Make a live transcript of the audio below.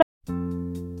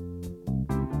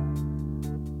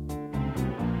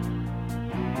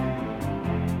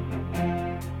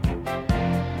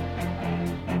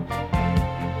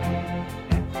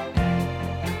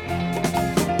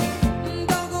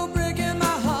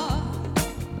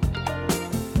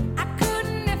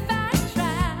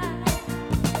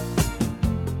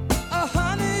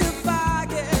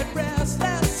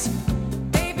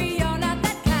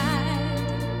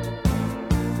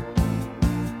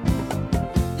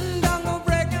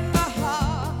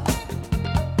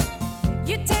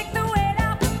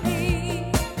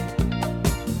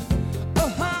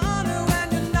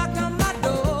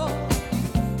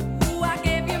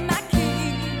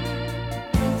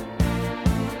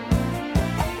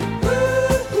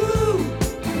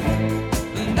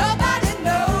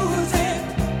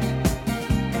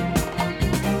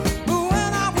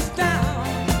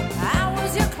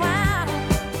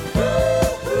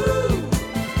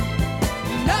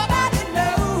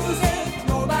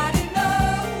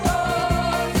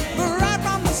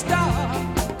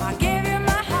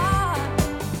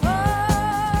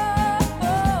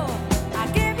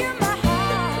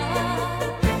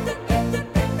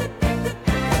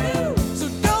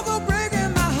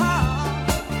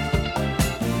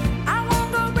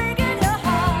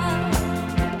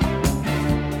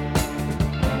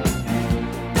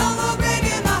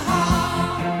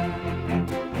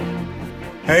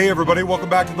Hey everybody, welcome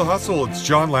back to The Hustle. It's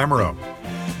John Lamoureux.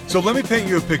 So let me paint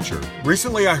you a picture.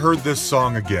 Recently I heard this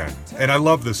song again, and I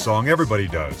love this song, everybody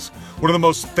does. One of the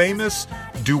most famous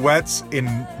duets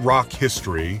in rock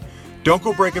history, Don't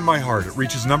Go Breaking My Heart. It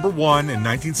reaches number 1 in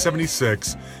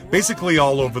 1976, basically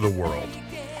all over the world.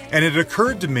 And it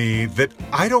occurred to me that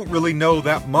I don't really know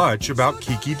that much about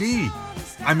Kiki Dee.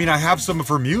 I mean, I have some of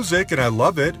her music and I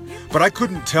love it, but I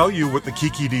couldn't tell you what the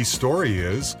Kiki Dee story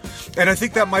is. And I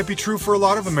think that might be true for a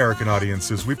lot of American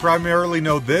audiences. We primarily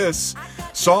know this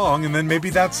song and then maybe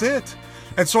that's it.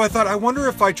 And so I thought, I wonder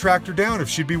if I tracked her down, if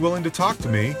she'd be willing to talk to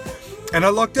me. And I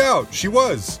lucked out. She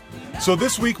was. So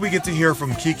this week we get to hear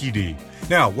from Kiki Dee.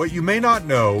 Now, what you may not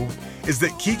know is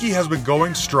that Kiki has been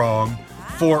going strong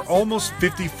for almost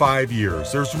 55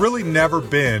 years. There's really never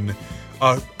been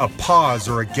a pause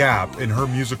or a gap in her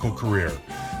musical career.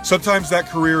 Sometimes that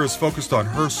career is focused on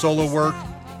her solo work.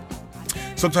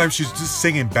 Sometimes she's just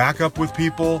singing backup with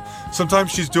people. Sometimes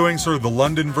she's doing sort of the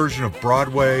London version of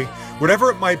Broadway.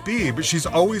 Whatever it might be, but she's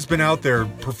always been out there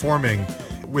performing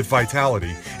with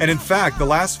vitality. And in fact, the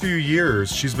last few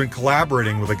years, she's been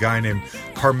collaborating with a guy named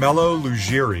Carmelo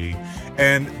Lugeri,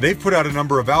 and they've put out a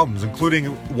number of albums,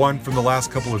 including one from the last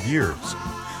couple of years.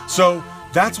 So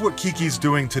that's what Kiki's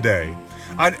doing today.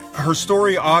 Her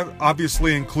story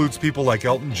obviously includes people like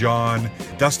Elton John,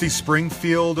 Dusty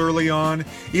Springfield early on.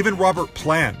 Even Robert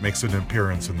Plant makes an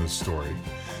appearance in this story.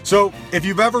 So if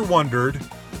you've ever wondered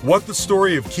what the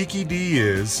story of Kiki Dee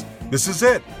is, this is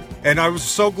it. And I was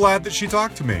so glad that she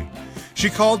talked to me. She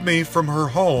called me from her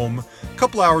home a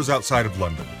couple hours outside of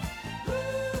London.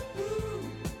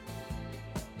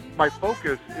 My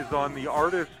focus is on the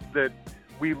artists that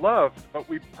we love, but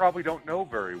we probably don't know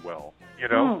very well, you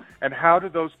know? And how do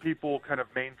those people kind of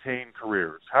maintain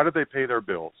careers? How do they pay their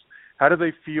bills? How do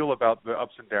they feel about the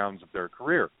ups and downs of their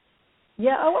career?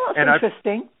 Yeah, well, that's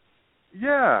interesting.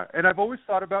 And I've always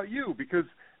thought about you because,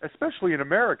 especially in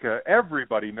America,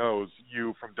 everybody knows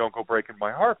you from Don't Go Breaking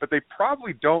My Heart, but they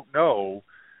probably don't know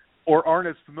or aren't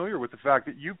as familiar with the fact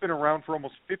that you've been around for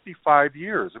almost 55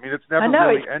 years. I mean, it's never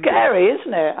really ended. I know, it's scary,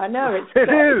 isn't it? I know, it's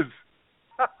scary. It is.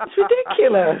 It's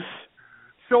ridiculous.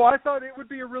 So I thought it would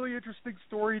be a really interesting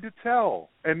story to tell,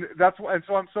 and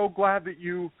so I'm so glad that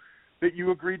you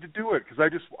agreed to do it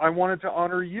because I wanted to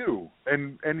honor you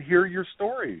and hear your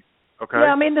story. Okay.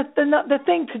 Yeah, I mean the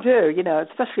thing to do, you know,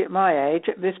 especially at my age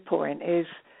at this point, is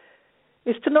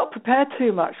to not prepare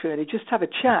too much. Really, just have a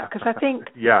chat because I think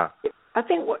I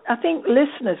think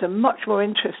listeners are much more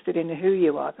interested in who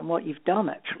you are than what you've done.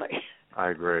 Actually, I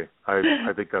agree.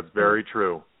 I think that's very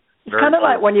true. It's kind of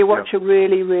like when you watch a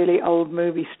really, really old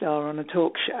movie star on a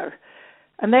talk show,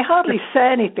 and they hardly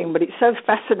say anything, but it's so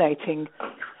fascinating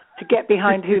to get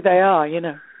behind who they are, you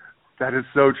know. That is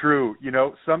so true. You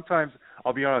know, sometimes,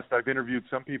 I'll be honest, I've interviewed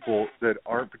some people that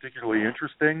aren't particularly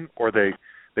interesting, or they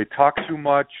talk too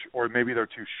much, or maybe they're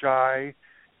too shy,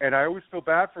 and I always feel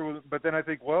bad for them, but then I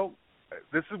think, well,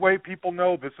 this is the way people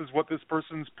know this is what this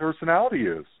person's personality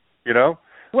is, you know?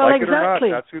 Well, like exactly.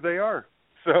 It or not, that's who they are.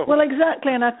 So. Well,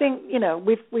 exactly, and I think, you know,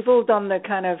 we've all done the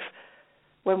kind of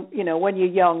when you're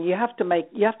young, you have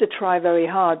to try very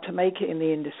hard to make it in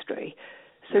the industry.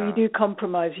 So you do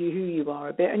compromise who you are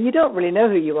a bit, and you don't really know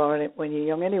who you are when you're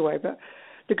young anyway. But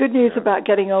the good news about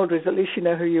getting older is at least you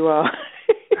know who you are.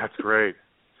 That's great.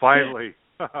 Finally.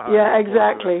 Yeah,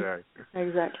 exactly.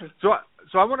 Exactly.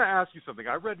 So I want to ask you something.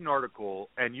 I read an article,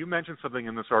 and you mentioned something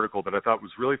in this article that I thought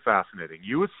was really fascinating.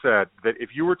 You had said that if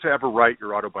you were to ever write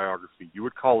your autobiography, you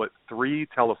would call it 3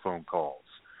 telephone calls.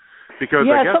 Because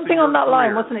I guess something on that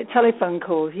line, wasn't it? Telephone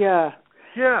calls, yeah.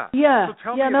 Yeah. Yeah. So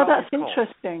tell me about that's these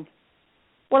interesting.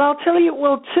 Well, I'll tell you.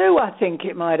 Well, 2, I think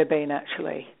it might have been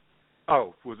actually.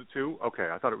 Oh, was it 2? Okay,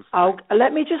 I thought it was 3.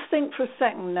 Let me just think for a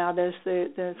second. Now, there's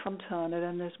the Fontana,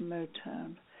 then there's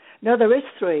Motown. No, there is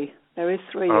 3. There is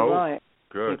 3. You're right.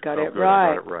 Good. You got it good.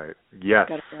 right. I got it right.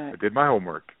 Yes, I did my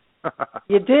homework.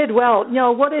 You did well. You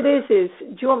know what it is.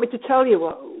 Do you want me to tell you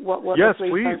what? Yes, the 3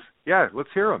 please. Yeah, let's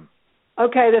hear them.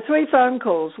 Okay, the 3 phone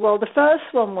calls. Well, the first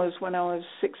one was when I was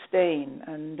 16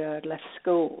 and left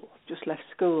school. Just left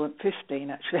school at 15,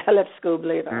 actually. I left school,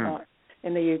 believe it or not,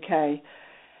 in the UK.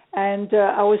 And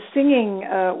I was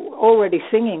already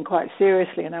singing quite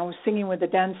seriously, and I was singing with a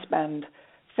dance band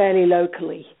fairly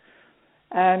locally.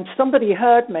 And somebody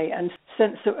heard me and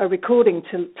sent a recording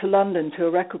to London to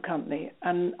a record company,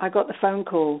 and I got the phone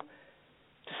call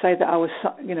to say that I was,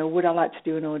 would I like to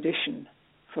do an audition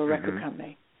for a record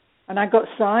company? And I got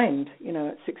signed,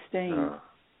 at 16.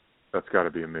 That's got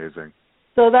to be amazing.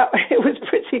 So it was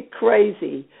pretty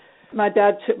crazy. My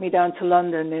dad took me down to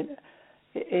London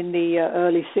in the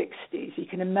early 60s. You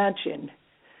can imagine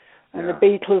And the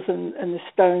Beatles and the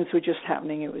Stones were just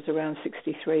happening. It was around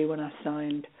 63 when I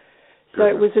signed. So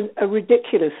it was a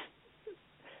ridiculous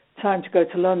time to go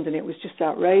to London. It was just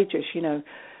outrageous, you know.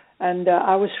 And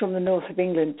I was from the north of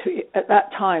England. At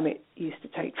that time, it used to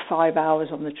take 5 hours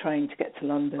on the train to get to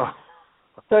London. Oh.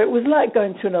 So it was like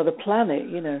going to another planet,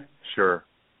 you know. Sure.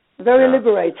 Very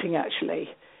liberating, actually.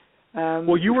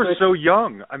 Well, you were so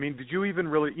young. I mean, did you even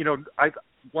really, you know,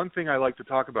 one thing I like to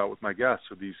talk about with my guests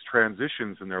are these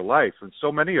transitions in their life. And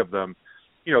so many of them,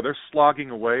 you know, they're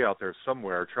slogging away out there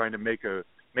somewhere trying to make it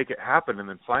happen. And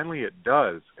then finally it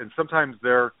does. And sometimes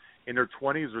they're in their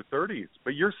 20s or 30s.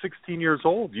 But you're 16 years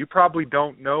old. You probably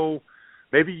don't know.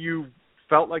 Maybe you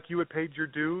felt like you had paid your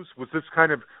dues. Was this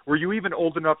kind of, were you even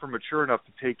old enough or mature enough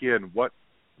to take in what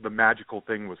the magical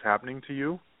thing was happening to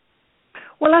you?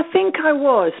 Well, I think I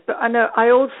was, but I know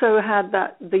I also had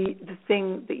that the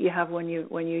thing that you have when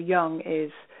you're young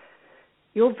is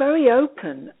you're very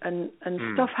open and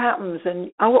stuff happens,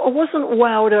 and I wasn't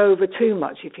wowed over too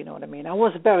much, if you know what I mean. I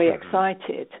was very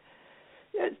excited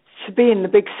to be in the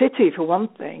big city for one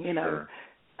thing, you know.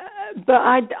 Sure. But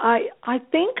I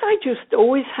think I just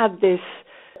always had this.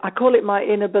 I call it my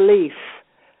inner belief,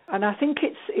 and I think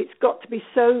it's got to be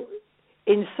so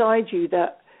inside you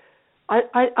that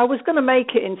I was going to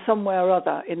make it in some way or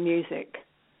other in music.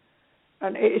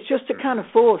 And it's just a kind of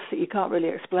force that you can't really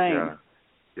explain.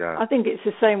 Yeah. I think it's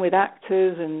the same with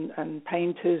actors and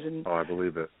painters. And I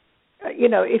believe it. You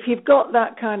know, if you've got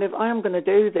that kind of, I am going to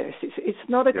do this, it's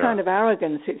not a kind of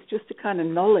arrogance, it's just a kind of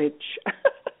knowledge.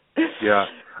 Yeah.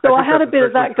 So I had a bit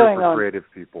of that going on. Creative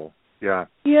people. Yeah.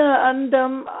 Yeah, and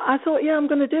I thought, I'm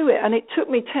going to do it. And it took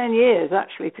me 10 years,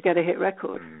 actually, to get a hit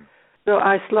record. So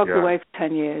I slogged away for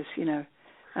 10 years, you know,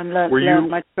 and learned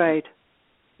my trade.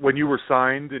 When you were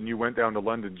signed and you went down to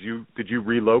London, did you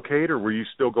relocate, or were you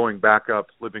still going back up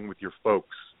living with your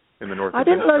folks in the north? I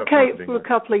didn't locate for a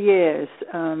couple of years.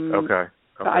 Okay.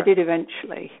 But I did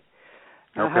eventually.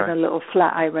 I had a little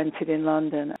flat I rented in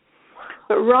London.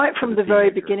 But right from the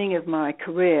very beginning of my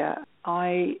career,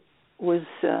 I was...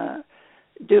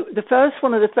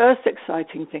 one of the first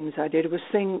exciting things I did was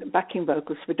sing backing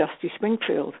vocals for Dusty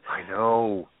Springfield. I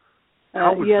know.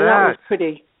 How was that? That was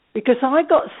pretty. Because I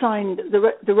got signed,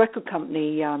 the record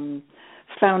company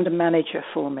found a manager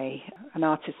for me, an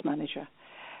artist manager.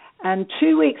 And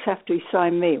 2 weeks after he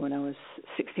signed me, when I was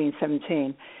 16,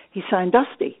 17, he signed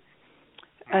Dusty,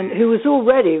 and who was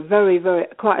already very, very,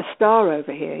 quite a star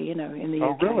over here, you know, in the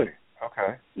UK. Oh, really?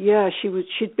 Okay. Yeah,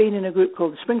 she'd been in a group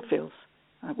called the Springfields.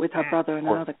 With her brother and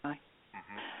another guy.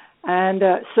 And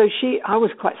so I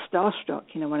was quite starstruck,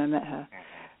 you know, when I met her.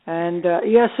 And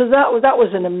so that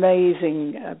was an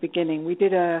amazing beginning. We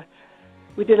did a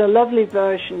lovely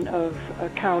version of a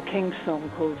Carole King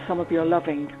song called Some of Your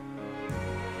Loving.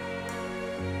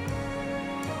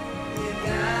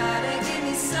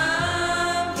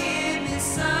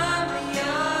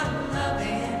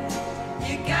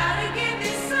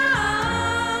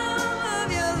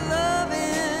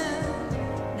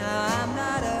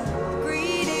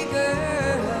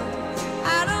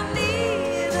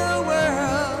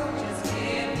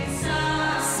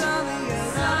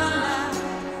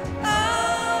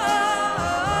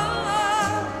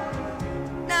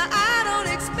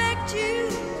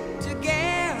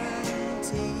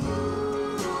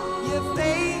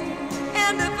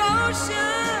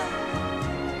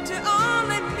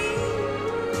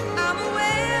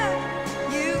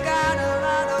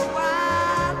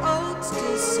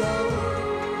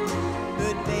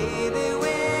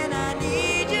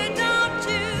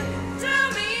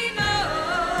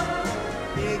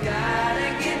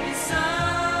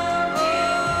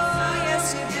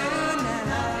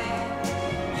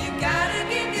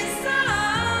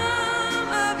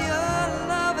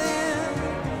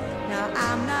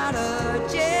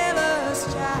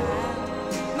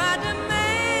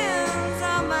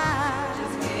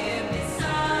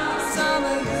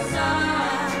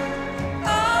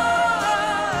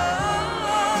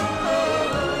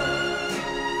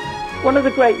 One of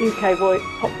the great UK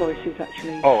pop voices,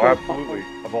 actually. Oh, absolutely,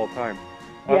 of all time.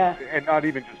 Yeah. And not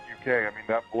even just UK. I mean,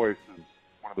 that voice is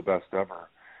one of the best ever.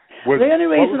 The only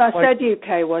reason I said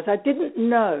UK was I didn't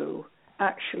know,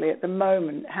 actually, at the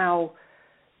moment, how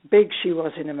big she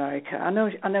was in America. I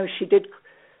know she did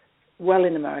well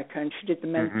in America, and she did the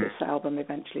Memphis album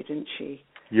eventually, didn't she?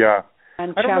 Yeah.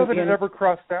 And I don't know that it ever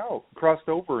crossed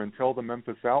over until the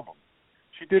Memphis album.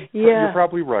 She did. Yeah. You're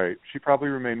probably right. She probably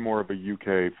remained more of a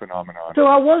UK phenomenon. So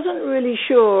I wasn't really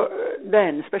sure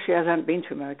then, especially as I hadn't been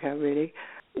to America really,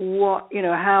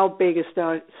 how big a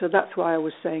star. So that's why I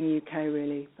was saying UK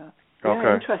really. But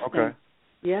yeah, interesting. Okay.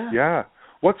 Yeah. Yeah.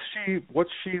 What's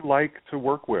she like to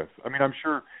work with? I mean, I'm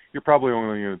sure you're probably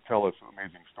only going to tell us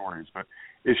amazing stories, but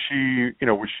is she,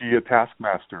 was she a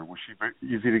taskmaster? Was she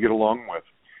easy to get along with?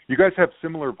 You guys have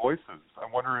similar voices. I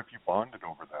wonder if you bonded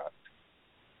over that.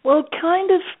 Well,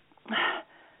 kind of.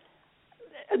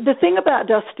 The thing about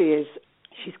Dusty is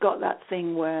she's got that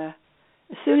thing where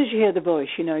as soon as you hear the voice,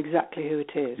 you know exactly who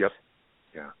it is. Yep.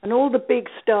 Yeah. And all the big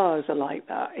stars are like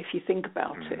that, if you think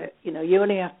about it. You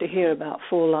only have to hear about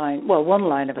one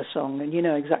line of a song, and you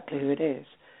know exactly who it is.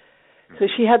 So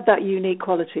she had that unique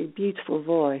quality, beautiful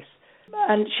voice.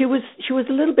 And she was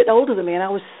a little bit older than me, and I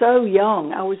was so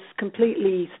young. I was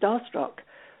completely starstruck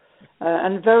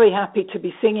and very happy to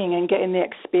be singing and getting the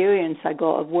experience I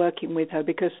got of working with her,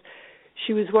 because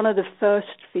she was one of the first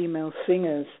female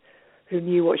singers who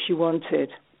knew what she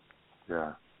wanted.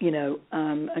 Yeah.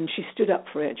 And she stood up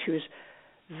for it. She was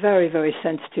a very, very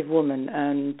sensitive woman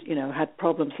and, had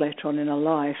problems later on in her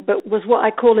life, but was what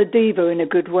I call a diva in a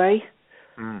good way.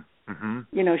 Mm-hmm.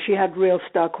 She had real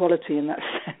star quality in that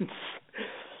sense.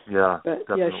 Yeah, but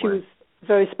definitely. Yeah, she was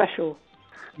very special.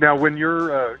 Now, when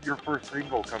your first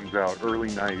single comes out, Early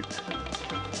Night.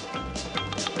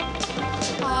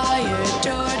 I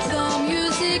adored the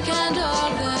music and all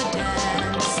the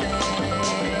dancing.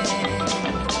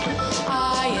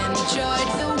 I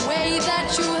enjoyed the way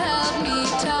that you held me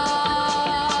tight.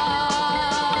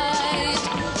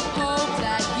 Hope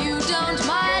that you don't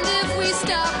mind if we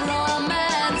stop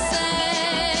romancing.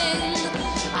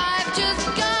 I've just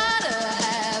gotta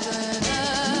have an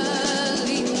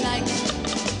early night.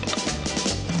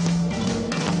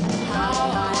 How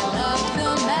I love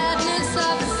the madness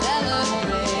of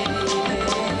celebrating,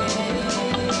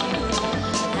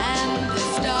 and the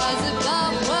stars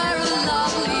above were a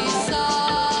lovely sight.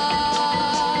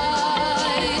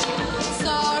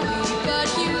 Sorry, but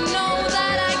you know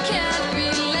that I can't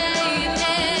relate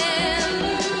in.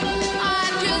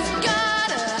 I've just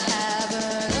gotta have an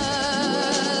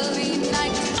early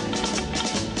night.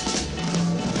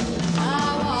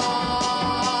 Now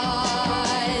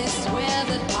I swear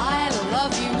that I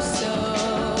love you so,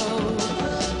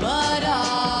 but I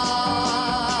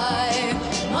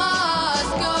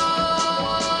must go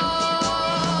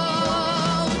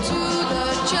to the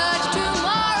church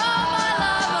tomorrow, my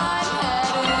love, I'm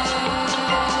heading.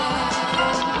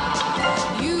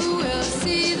 You will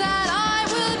see that I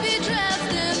will be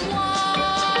dressed in white.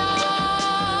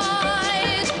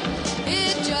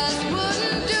 It just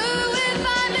wouldn't do if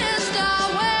I missed our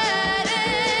wedding.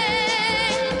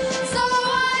 So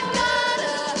I've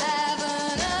gotta have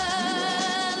an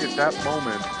At that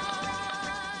moment,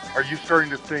 are you starting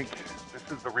to think, this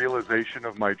is the realization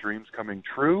of my dreams coming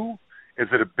true? Is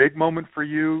it a big moment for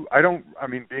you?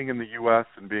 Being in the U.S.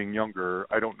 and being younger,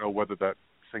 I don't know whether that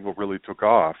single really took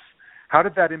off. How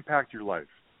did that impact your life?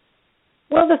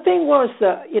 Well, the thing was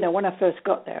that, when I first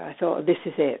got there, I thought, this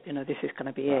is it. This is going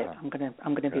to be it. I'm going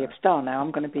to be a star now.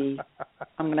 I'm going to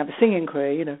have a singing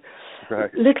career.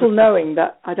 Right. Little knowing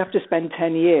that I'd have to spend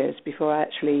 10 years before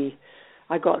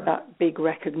I got that big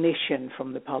recognition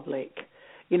from the public.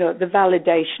 The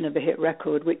validation of a hit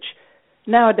record, which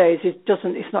nowadays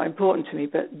it's not important to me.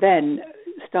 But then,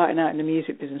 starting out in the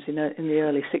music business in the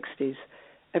early 60s,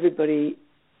 everybody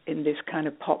in this kind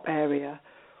of pop area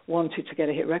wanted to get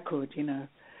a hit record,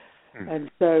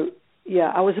 And so,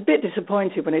 I was a bit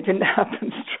disappointed when it didn't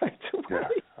happen straight away.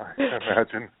 Yeah,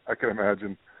 I can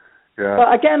imagine. Yeah.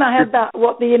 But again, I had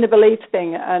the inner belief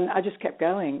thing, and I just kept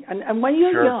going. And when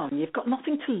you're young, you've got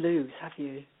nothing to lose, have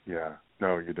you? Yeah,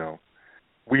 no, you don't.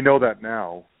 We know that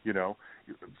now,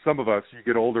 Some of us, you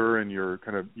get older and you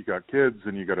got kids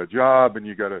and you got a job and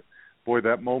you got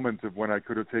that moment of when I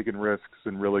could have taken risks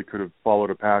and really could have followed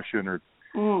a passion or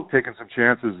taken some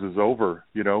chances is over,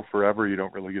 forever. You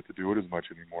don't really get to do it as much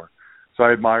anymore. So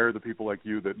I admire the people like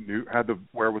you that had the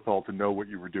wherewithal to know what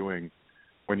you were doing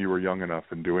when you were young enough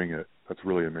and doing it. That's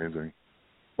really amazing.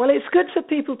 Well, it's good for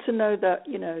people to know that,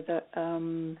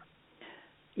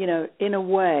 in a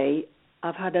way,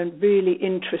 I've had a really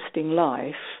interesting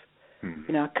life,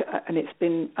 and it's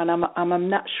been, and I'm a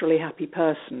naturally happy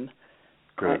person,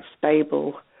 quite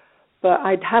stable. But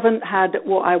I haven't had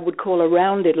what I would call a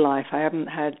rounded life. I haven't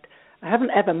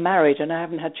ever married, and I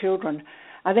haven't had children.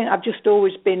 I think I've just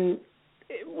always been.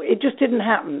 It just didn't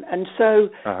happen, and so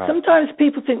sometimes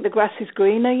people think the grass is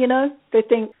greener. They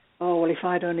think, oh well, if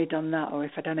I'd only done that, or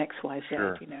if I'd done X, Y, Z,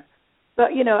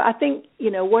 But I think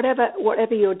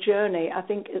whatever your journey, I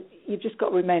think you've just got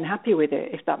to remain happy with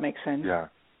it, if that makes sense. Yeah.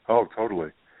 Oh,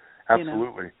 totally.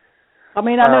 Absolutely. I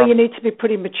know you need to be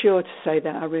pretty mature to say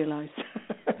that, I realize.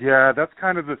 Yeah, that's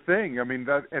kind of the thing.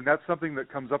 That's something that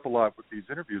comes up a lot with these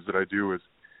interviews that I do is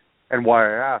And why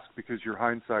I ask, because your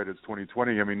hindsight is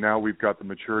 20/20. I mean, now we've got the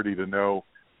maturity to know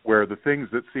where the things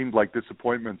that seemed like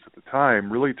disappointments at the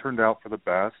time really turned out for the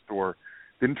best, or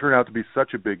didn't turn out to be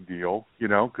such a big deal, you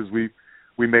know, because we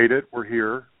made it, we're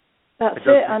here. That's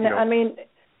it. And I mean,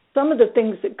 some of the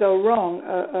things that go wrong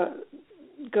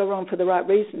for the right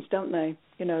reasons, don't they?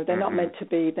 You know, they're not meant to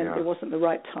be. Then it wasn't the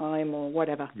right time or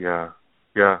whatever. Yeah.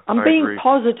 I'm being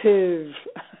positive.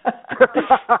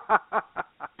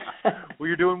 Well,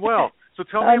 you're doing well. So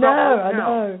tell me about Motown. I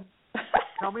know.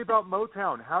 Tell me about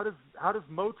Motown. How does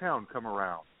Motown come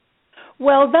around?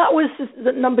 Well, that was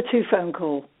the number 2 phone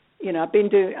call. You know, I've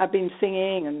been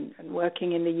singing and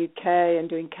working in the UK and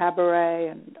doing cabaret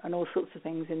and all sorts of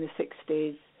things in the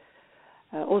 60s.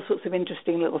 All sorts of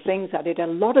interesting little things. I did a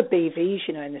lot of BVs,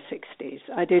 you know, in the 60s.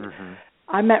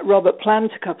 I met Robert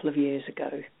Plant a couple of years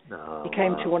ago. He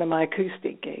came to one of my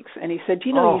acoustic gigs, and he said,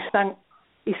 you know, you sang.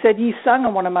 He said, you sang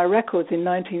on one of my records in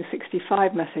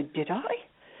 1965. And I said, did I?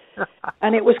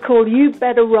 And it was called You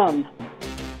Better Run.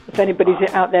 If anybody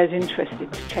out there is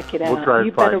interested, check it out. We'll try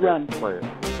You Better Run. Play it.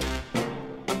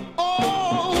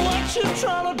 Oh, what you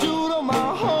trying to do to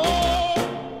my heart?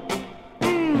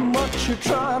 What you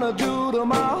trying to do to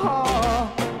my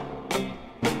heart?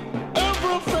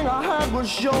 Everything I had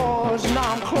was yours.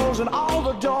 Now I'm closing all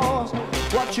the doors.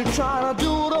 What you trying to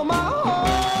do to my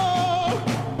heart?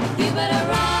 You better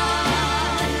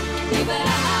run, you better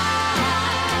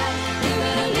hide, you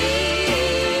better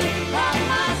leave from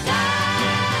my side.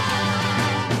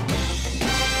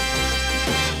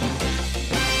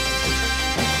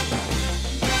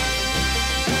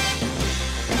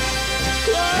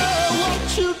 Yeah, what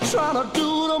you trying to do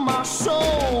to my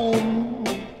soul?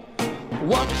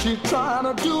 What you trying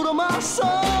to do to my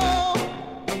soul?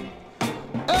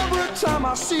 Every time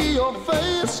I see your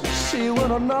face, see you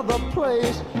in another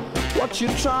place. What you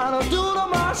trying to do to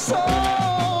my soul?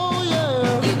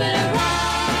 Yeah. You better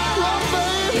run,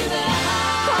 baby. you better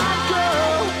hide,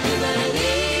 girl. you better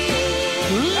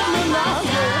leave Leave me from my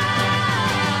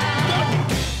now,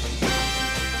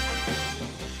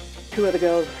 Two other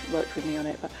girls worked with me on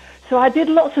it. So I did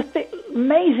lots of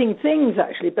amazing things,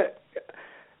 actually, but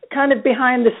kind of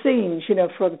behind the scenes, you know,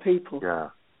 for other people. Yeah.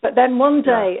 But then one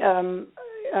day,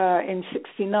 in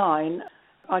 '69,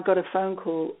 I got a phone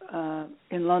call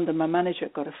in London. My manager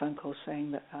got a phone call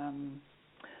saying that,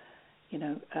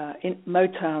 in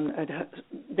Motown,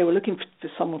 they were looking for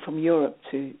someone from Europe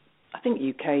I think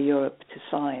UK, Europe, to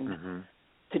sign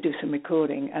to do some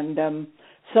recording. And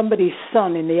somebody's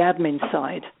son in the admin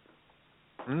side,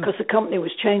 because the company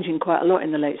was changing quite a lot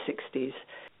in the late 60s.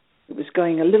 It was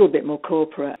going a little bit more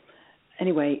corporate.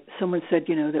 Anyway, someone said,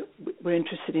 you know, that we're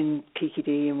interested in Kiki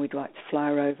Dee and we'd like to fly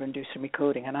her over and do some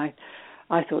recording. And I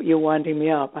thought, you're winding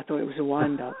me up. I thought it was a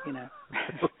wind-up, you know.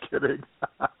 No kidding.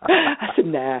 I said,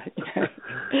 nah. You know.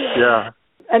 Yeah.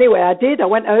 Anyway, I did. I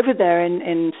went over there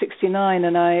in '69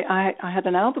 and I had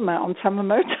an album out on Tama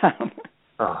Motown.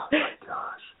 Oh, my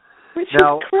gosh. Which is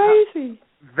crazy.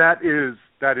 That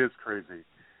is crazy.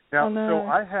 Now, Oh, no. so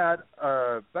I had,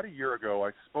 about a year ago,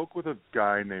 I spoke with a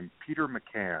guy named Peter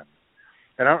McCann.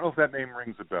 And I don't know if that name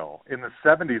rings a bell. In the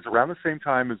 70s, around the same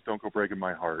time as Don't Go Breaking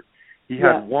My Heart, he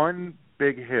had one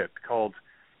big hit called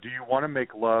Do You Want to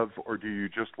Make Love or Do You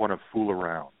Just Want to Fool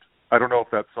Around? I don't know if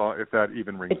that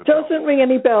even rings a bell. It doesn't ring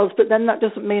any bells, but then that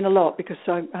doesn't mean a lot because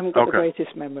I haven't got the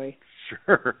greatest memory.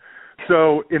 Sure.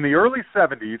 So in the early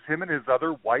 70s, him and his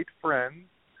other white friends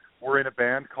were in a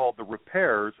band called The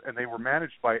Repairs, and they were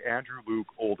managed by Andrew Luke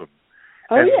Oldham.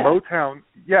 Oh, and yeah.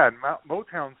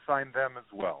 Motown signed them as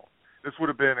well. This would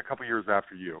have been a couple years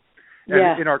after you.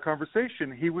 And in our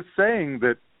conversation, he was saying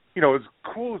that, you know, as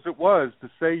cool as it was to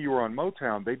say you were on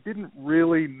Motown, they didn't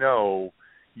really know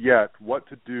yet what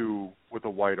to do with a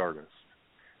white artist.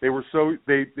 They were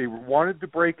they wanted to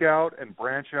break out and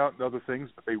branch out and other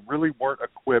things, but they really weren't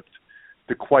equipped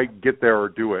to quite get there or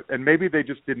do it. And maybe they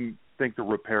just didn't think the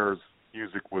Repairs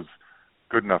music was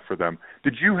good enough for them.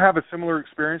 Did you have a similar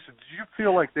experience? Did you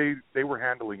feel like they were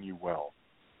handling you well?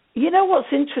 You know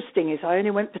what's interesting is I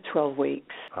only went for 12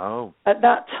 weeks. Oh. At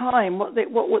that time,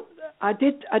 I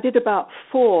did about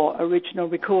 4 original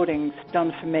recordings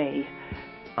done for me.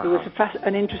 It was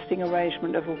an interesting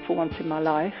arrangement of For Once in My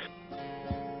Life.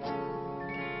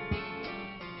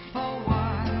 For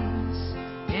once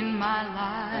in my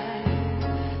life,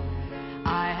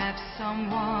 I have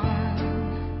someone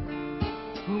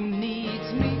who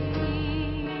needs me,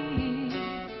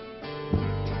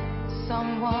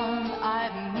 someone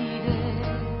I've needed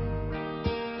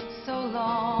so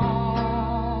long.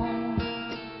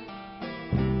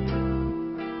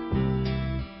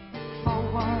 For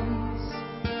once,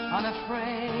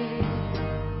 unafraid,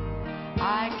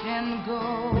 I can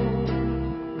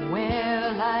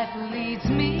it's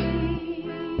me.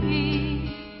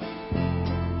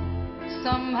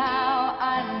 Somehow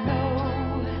I know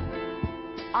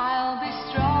I'll be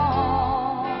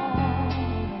strong.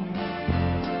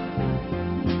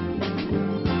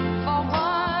 For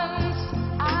once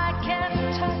I can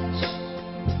touch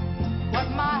what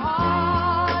my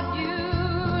heart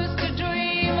used to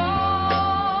dream of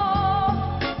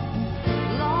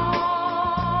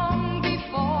long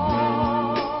before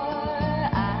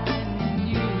I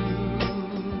knew you.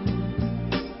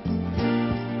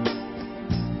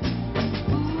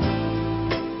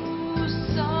 Ooh,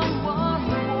 someone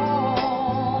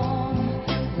warm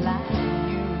like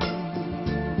you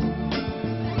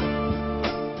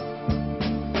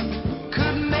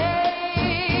could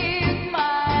make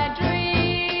my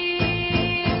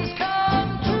dreams come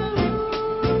true.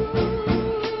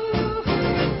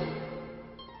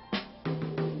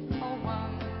 For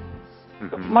once.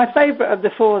 My favourite of the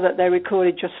four that they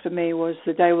recorded just for me was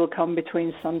The Day Will Come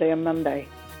Between Sunday and Monday,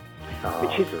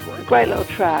 which is a great little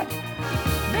track.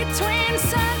 Between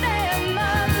Sunday and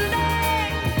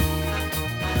Monday,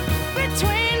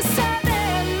 between Sunday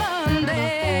and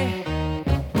Monday,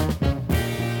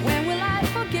 when will I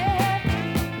forget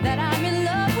that I'm in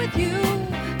love with you?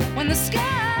 When the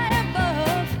sky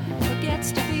above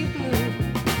forgets to be blue,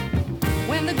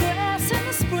 when the grass in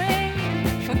the spring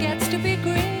forgets to be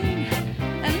green,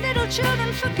 and little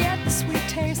children forget the sweet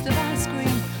taste of ice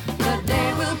cream. The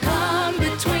day will come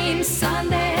between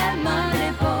Sunday and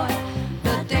Monday, boy.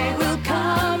 The day will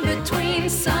come between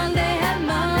Sunday and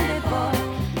Monday, boy.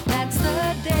 That's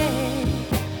the day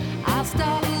I'll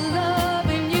stop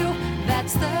loving you.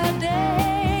 That's the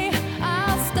day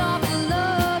I'll stop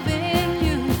loving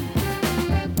you.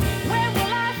 When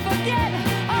will I forget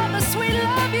all the sweet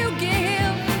love you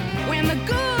give? When the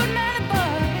good man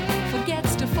above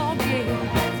forgets to forgive.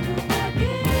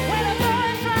 When a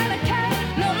bird flying a kite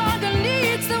no longer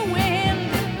needs the wind,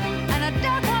 and a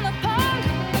duck on the pond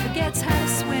forgets how to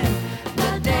swim.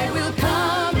 The day will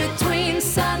come between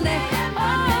Sunday.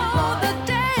 Oh, the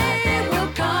day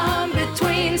will come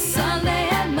between Sunday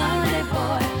and Monday,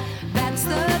 boy. That's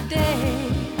the day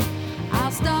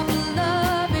I'll stop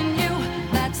loving you.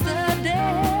 That's the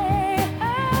day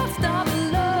I'll stop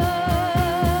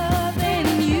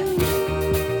loving you.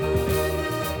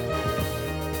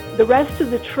 The rest of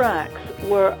the tracks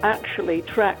were actually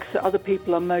tracks that other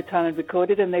people on Motown had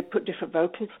recorded, and they put different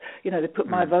vocals. You know, they put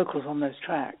my vocals on those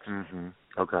tracks.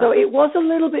 Okay. So it was a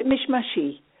little bit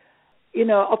mishmashy. You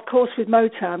know, of course, with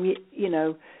Motown, you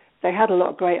know, they had a lot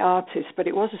of great artists, but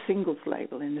it was a singles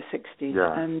label in the 60s,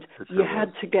 Yeah, and it sure you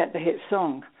had to get the hit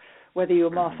song, whether you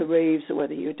were Martha Reeves or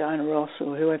whether you were Diana Ross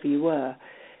or whoever you were.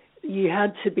 You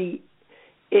had to be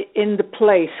in the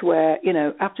place where, you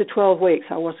know, after 12 weeks,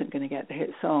 I wasn't going to get the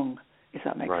hit song, if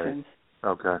that makes Right. sense.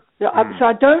 Okay. So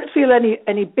I don't feel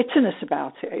any bitterness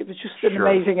about it. It was just an Sure.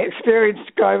 amazing experience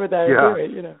to go over there Yeah. and do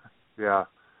it, you know. Yeah.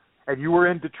 And you were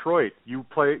in Detroit. You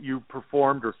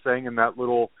performed or sang in that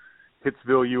little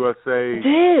Hitsville, USA I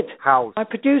did. house. My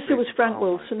producer was Frank Oh, my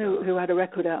Wilson, who had a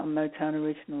record out on Motown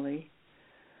originally.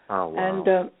 Oh, wow. And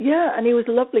and he was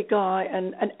a lovely guy,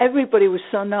 and everybody was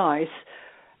so nice.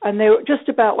 And they were just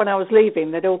about when I was leaving,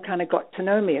 they'd all kind of got to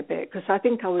know me a bit, because I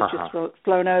think I was just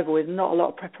flown over with not a lot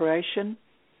of preparation.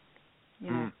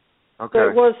 Yeah. Okay. So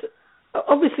it was,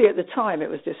 obviously at the time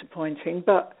it was disappointing,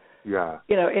 but, Yeah.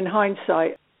 you know, in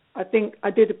hindsight, I think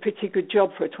I did a pretty good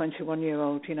job for a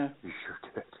 21-year-old, you know. You sure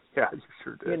did. Yeah, you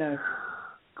sure did. You know.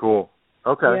 Cool.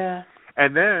 Okay. Yeah.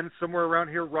 And then somewhere around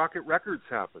here, Rocket Records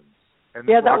happens. And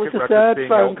Yeah, that Rocket was the Records third being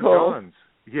phone Elton call. John's.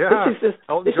 Yeah. This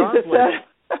Elton is John's the label. third.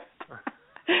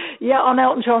 Yeah, on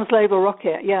Elton John's label,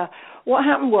 Rocket, yeah. What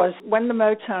happened was, when the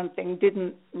Motown thing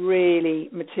didn't really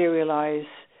materialise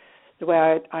the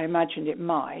way I imagined it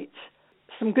might,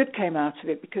 some good came out of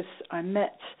it, because I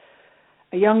met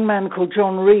a young man called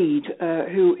John Reed,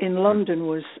 who in London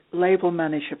was label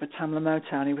manager for Tamla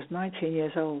Motown. He was 19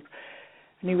 years old,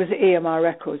 and he was at EMI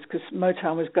Records, because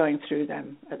Motown was going through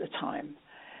them at the time.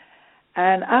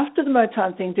 And after the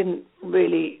Motown thing didn't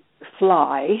really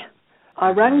fly, I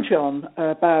rang John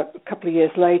about a couple of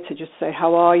years later just to say,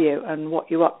 how are you and what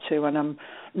you're up to? And I'm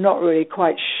not really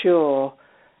quite sure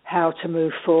how to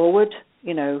move forward,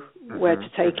 you know, where to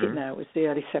take it now. It was the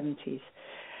early 70s.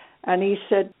 And he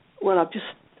said, well, I've just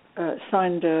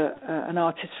signed an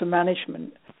artist for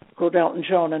management called Elton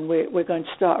John, and we're going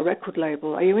to start a record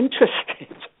label. Are you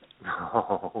interested?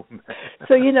 Oh, man.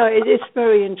 So, you know, it's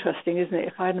very interesting, isn't it?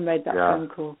 If I hadn't made that phone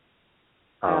call,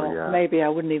 maybe I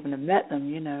wouldn't even have met them,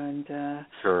 you know, and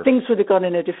things would have gone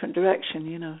in a different direction,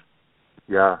 you know.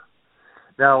 Yeah.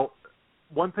 Now,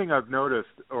 one thing I've noticed,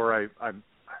 or I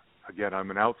again,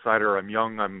 I'm an outsider. I'm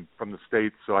young. I'm from the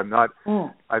States, so I'm not.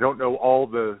 I don't know all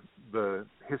the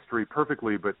history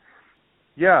perfectly, but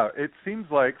yeah, it seems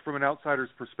like from an outsider's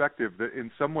perspective that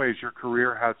in some ways your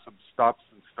career has some stops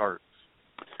and starts.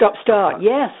 Start.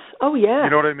 Yes. Oh, yeah. You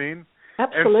know what I mean?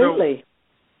 Absolutely.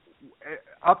 And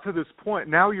so, up to this point,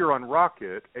 now you're on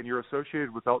Rocket and you're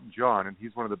associated with Elton John, and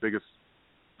he's one of the biggest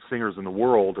singers in the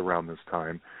world around this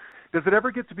time. Does it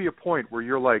ever get to be a point where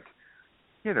you're like,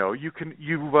 you know, you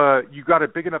got a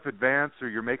big enough advance, or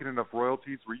you're making enough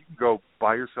royalties where you can go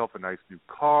buy yourself a nice new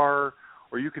car,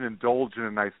 or you can indulge in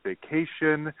a nice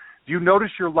vacation? Do you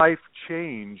notice your life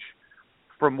change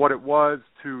from what it was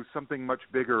to something much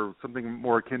bigger, something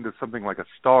more akin to something like a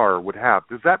star would have?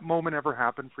 Does that moment ever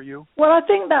happen for you? Well, I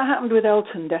think that happened with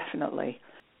Elton, definitely.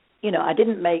 You know,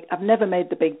 I've never made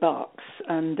the big bucks,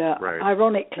 and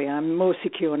ironically, I'm more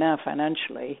secure now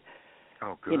financially,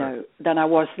 you know, than I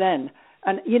was then.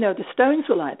 And, you know, the Stones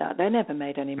were like that. They never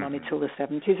made any money till the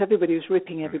 70s. Everybody was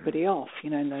ripping everybody off,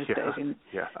 you know, in those days in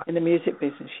the music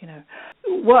business, you know.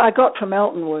 What I got from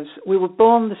Elton was, we were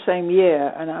born the same year,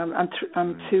 and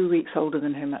I'm 2 weeks older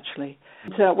than him, actually.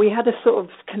 So we had a sort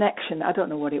of connection. I don't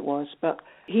know what it was, but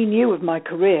he knew of my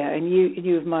career and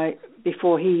knew of my,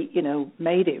 before he, you know,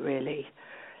 made it, really.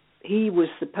 He was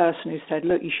the person who said,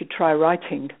 look, you should try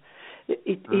writing.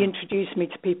 He introduced me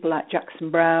to people like Jackson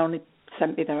Browne. He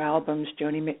sent me their albums,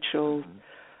 Joni Mitchell,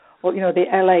 or, you know, the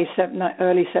LA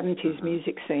early 70s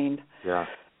music scene. Yeah.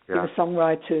 The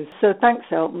songwriters. So thanks,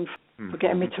 Elton, for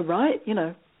getting me to write, you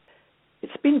know.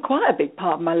 It's been quite a big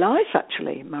part of my life,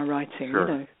 actually, my writing, you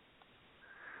know.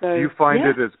 So, do you find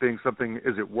it as being something,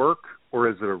 is it work or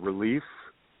is it a relief?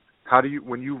 How do you,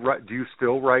 when you write, do you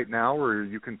still write now, or are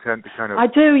you content to kind of... I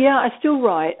do, yeah, I still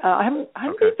write. I haven't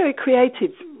been very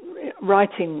creative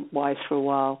writing-wise for a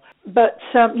while. But,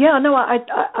 I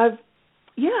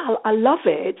love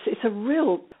it. It's a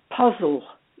real puzzle,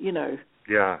 you know.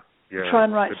 Yeah. To try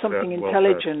and write something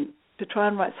intelligent. To try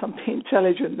and write something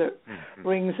intelligent that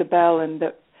rings a bell, and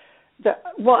that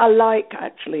what I like,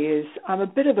 actually, is I'm a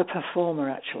bit of a performer,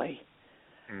 actually.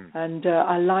 And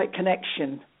I like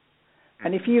connection.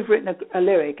 And if you've written a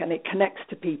lyric and it connects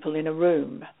to people in a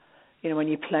room, you know, when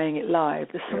you're playing it live,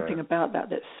 there's something about that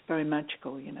that's very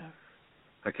magical, you know.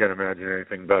 I can't imagine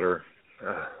anything better.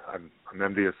 I'm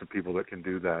envious of people that can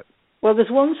do that. Well,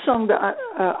 there's one song that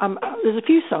there's a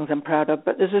few songs I'm proud of,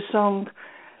 but there's a song.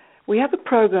 We have a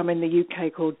program in the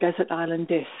UK called Desert Island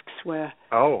Discs where...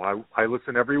 Oh, I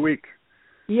listen every week.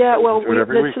 Yeah, well,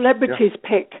 the celebrities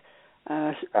pick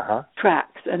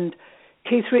tracks, and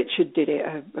Keith Richards did it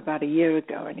about a year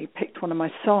ago, and he picked one of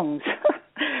my songs,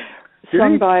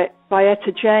 sung by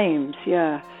Etta James,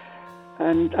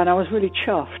 and I was really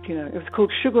chuffed, you know. It was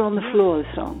called Sugar on the Floor,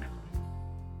 the song.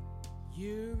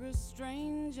 You're a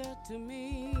stranger to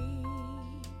me,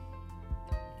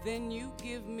 then you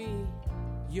give me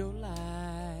your life.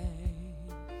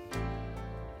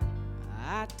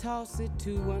 I toss it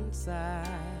to one side,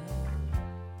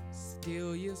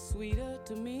 still you're sweeter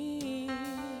to me.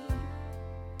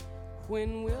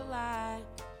 When will I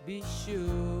be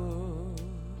sure?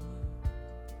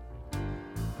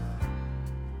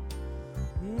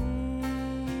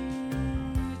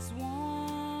 It's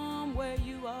warm where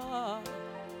you are,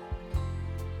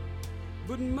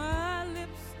 but my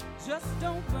lips just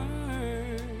don't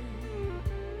burn.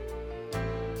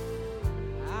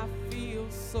 I feel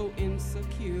so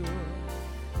insecure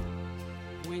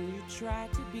when you try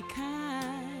to be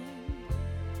kind.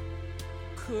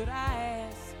 Could I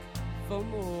ask for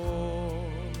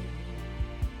more?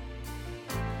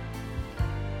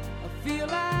 I feel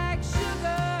like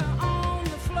sugar on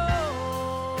the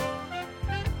floor.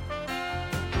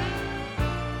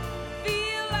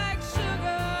 Feel like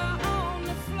sugar on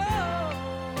the floor.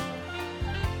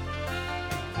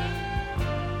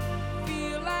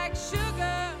 Feel like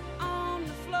sugar on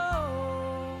the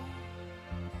floor.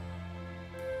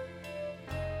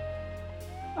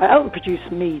 Elton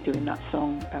produced me doing that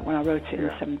song when I wrote it in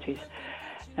the 70s.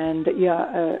 And,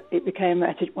 it became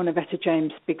one of Etta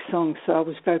James' big songs, so I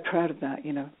was very proud of that,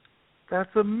 you know.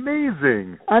 That's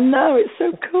amazing. I know, it's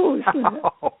so cool, isn't it?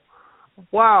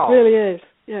 Wow. It really is.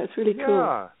 Yeah, it's really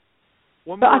cool.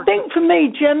 But I think for me,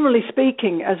 generally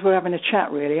speaking, as we're having a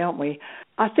chat really, aren't we,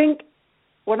 I think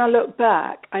when I look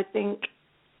back, I think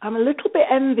I'm a little bit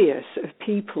envious of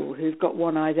people who've got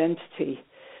one identity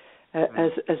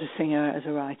as a singer, as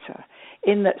a writer.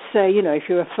 In that, say, you know, if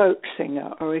you're a folk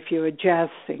singer, or if you're a jazz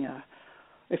singer,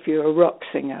 if you're a rock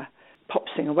singer, pop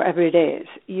singer, whatever it is,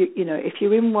 you know, if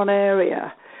you're in one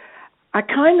area, I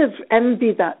kind of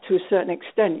envy that to a certain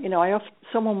extent. You know,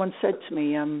 someone once said to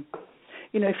me,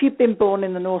 if you'd been born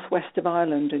in the northwest of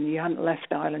Ireland and you hadn't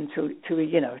left Ireland till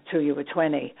you were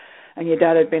 20, and your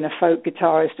dad had been a folk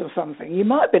guitarist or something, you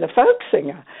might have been a folk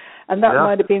singer, and that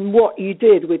might have been what you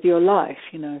did with your life,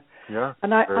 Yeah,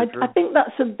 and I think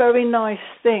that's a very nice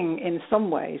thing in some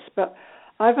ways, but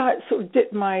I've sort of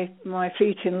dipped my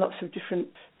feet in lots of different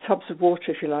tubs of water,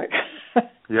 if you like.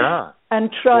 Yeah.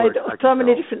 And tried so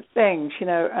many different things,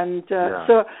 and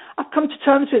so I've come to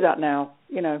terms with that now,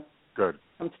 Good.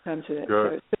 Come to terms with it.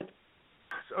 Good. So it's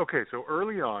Okay, so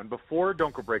early on, before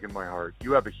Don't Go Breaking My Heart,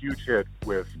 you have a huge hit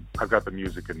with I've Got the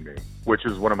Music in Me, which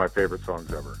is one of my favorite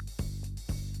songs ever.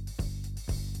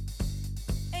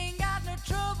 Ain't got no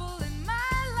trouble in my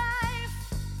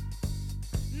life,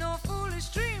 no foolish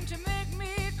dream to make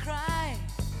me cry.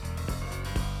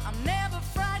 I'm never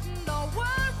frightened or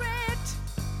worried,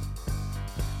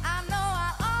 I know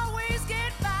I'll always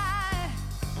get by.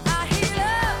 I heat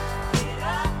up,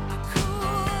 I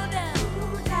cool down.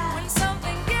 When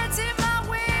something gets in my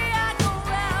way, I go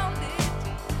round it.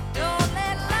 Don't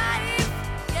let life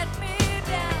get me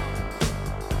down.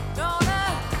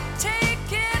 Gonna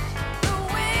take it the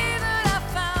way that I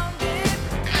found it.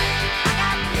 I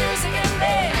got the music in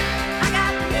me. I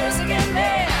got the music in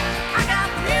me. I got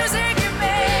the music in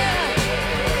me.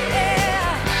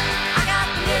 Yeah. I got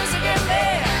the music in me.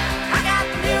 I got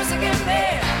the music in me.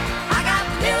 I got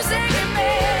the music in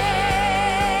me.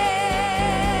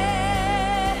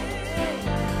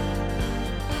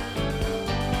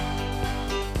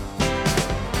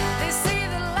 They say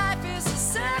that life is a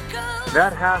circle.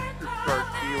 That has to start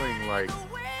feeling like,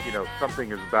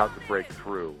 something is about to break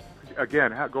through.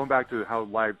 Again, going back to how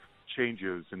life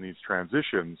changes in these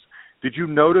transitions, did you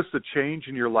notice a change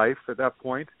in your life at that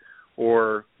point,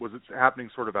 or was it happening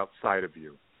sort of outside of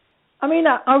you? I mean,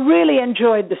 I really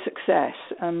enjoyed the success.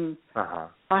 Uh-huh.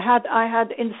 I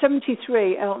had in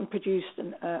 '73, Elton produced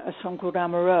a song called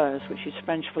Amoureuse, which is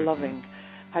French for loving.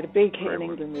 Had a big hit in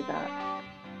England with that.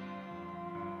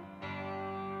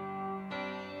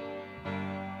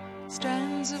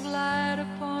 Strands of light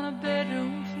upon a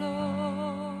bedroom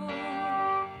floor,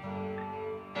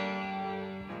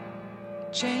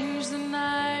 change the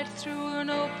night through an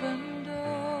open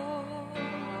door.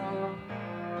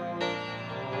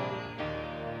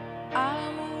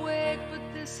 I'm awake, but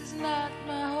this is not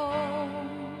my home.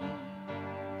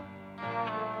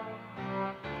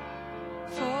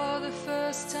 For the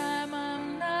first time,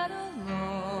 I'm not alone.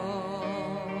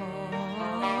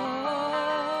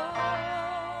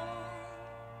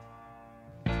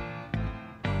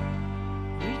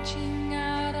 Reaching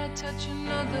out, I touch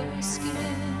another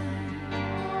skin.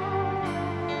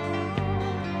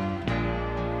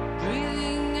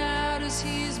 Breathing out as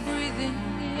he's breathing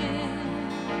in.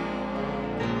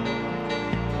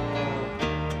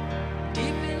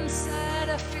 Deep inside,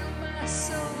 I feel my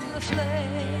soul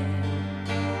aflame.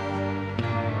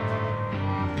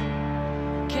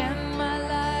 Can my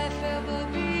life ever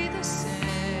be the same?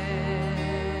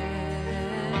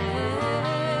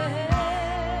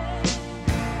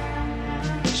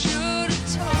 Should have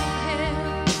told him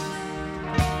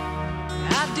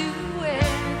I'd do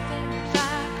anything if I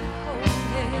could hold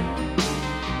him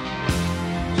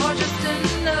for just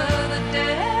another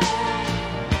day,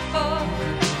 for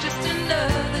just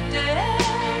another day.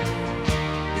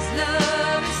 His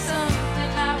love is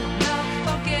something I will not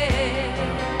forget.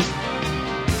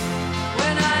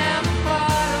 When I am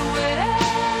far away,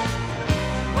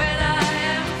 when I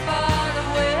am far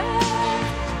away,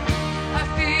 I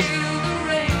feel the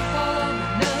rain fall on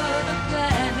another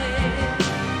planet,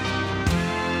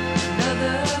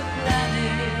 another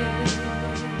planet.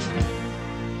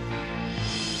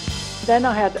 Then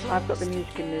I've Got the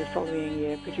Music in Me the following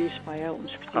year, produced by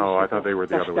Elton's producer. Oh, I thought they were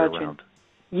the Gus other way Dudgeon. around.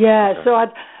 Yeah, Okay. so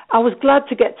I was glad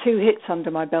to get 2 hits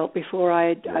under my belt before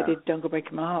I did Don't Go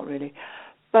Breaking My Heart, really.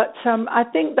 But I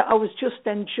think that I was just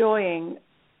enjoying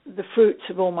the fruits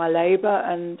of all my labour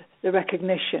and the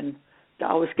recognition that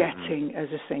I was getting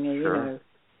as a singer, Sure.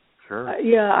 Sure.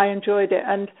 Yeah, I enjoyed it.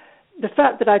 And the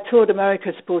fact that I toured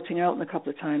America supporting Elton a couple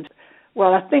of times,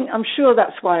 well, I'm sure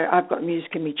that's why I've Got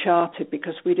Music in Me charted,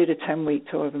 because we did a 10-week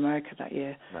tour of America that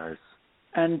year. Nice.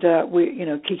 And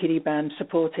Kiki Dee band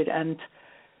supported, and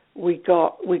we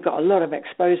got a lot of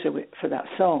exposure for that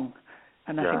song,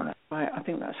 and I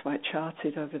think that's why it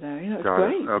charted over there. It's Got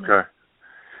great. it. Okay.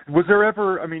 Was there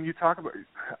ever? I mean, you talk about.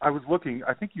 I was looking.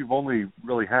 I think you've only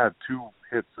really had 2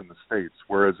 hits in the States,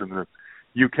 whereas in the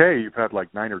UK you've had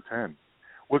like 9 or 10.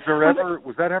 Was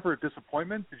that ever a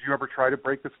disappointment? Did you ever try to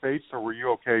break the States, or were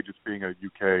you okay just being a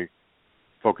UK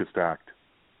focused act?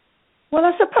 Well,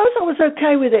 I suppose I was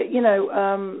okay with it.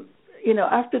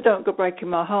 after Don't Go Breaking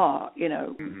My Heart, it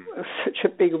was such a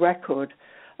big record,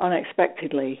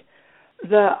 unexpectedly,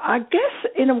 that I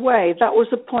guess in a way that was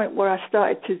the point where I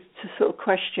started to sort of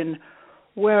question,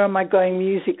 where am I going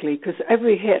musically? Because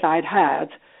every hit I'd had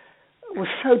was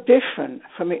so different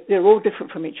from it. They're all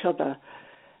different from each other.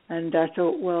 And I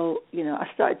thought, well, I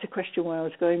started to question where I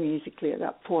was going musically at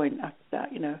that point after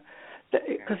that,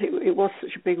 because it was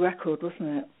such a big record,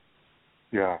 wasn't it?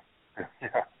 Yeah,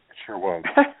 it sure was.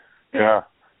 Yeah.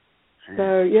 Jeez.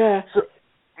 So, yeah. So,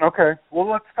 okay, well,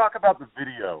 let's talk about the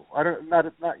video. It's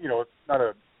not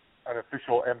an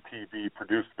official MTV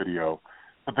produced video,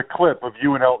 but the clip of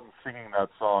you and Elton singing that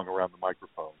song around the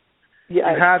microphone.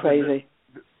 Yeah, it's crazy.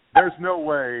 There's no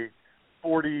way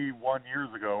 41 years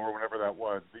ago or whenever that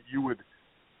was that you would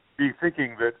be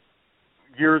thinking that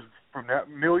years from now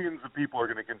millions of people are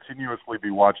going to continuously be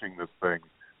watching this thing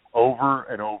over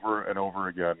and over and over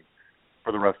again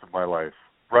for the rest of my life,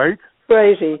 right?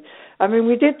 Crazy. I mean,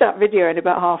 we did that video in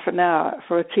about half an hour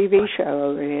for a TV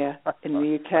show over here in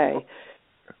the UK,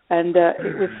 and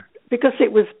it was because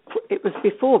it was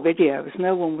before videos.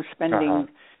 No one was spending,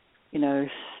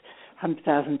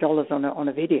 $100,000 on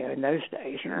a video in those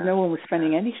days. No one was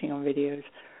spending anything on videos.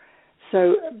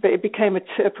 So, but it became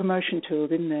a promotion tool,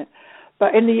 didn't it?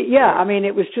 But I mean,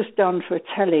 it was just done for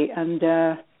telly, and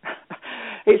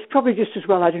it's probably just as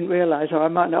well I didn't realise, or I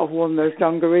might not have worn those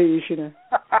dungarees,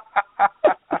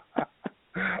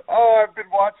 Oh, I've been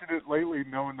watching it lately,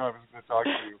 knowing I was going to talk to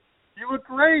you. You look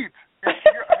great.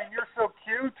 You're so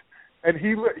cute, and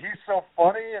he's so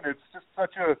funny, and it's just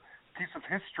such a piece of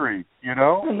history,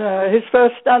 And his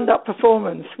first stand-up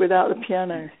performance without the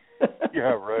piano.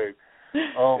 Yeah, right.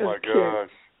 Oh my gosh.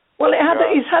 Well,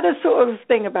 he's had a sort of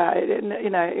thing about it, and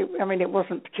it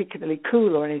wasn't particularly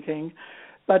cool or anything,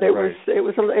 but it was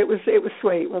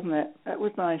sweet, wasn't it? It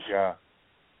was nice. Yeah,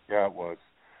 it was.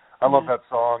 I love that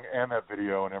song and that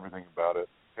video and everything about it.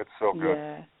 It's so good.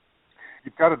 Yeah.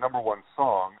 You've got a number one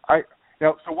song.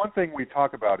 So one thing we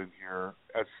talk about in here,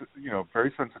 as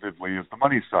very sensitively, is the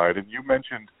money side. And you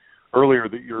mentioned earlier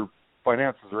that your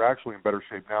finances are actually in better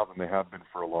shape now than they have been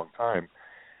for a long time.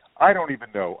 I don't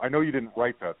even know. I know you didn't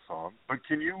write that song, but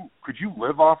could you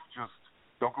live off just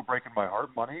Don't Go Breaking My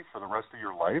Heart money for the rest of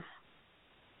your life?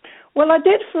 Well, I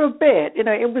did for a bit.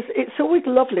 It's always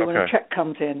lovely when a check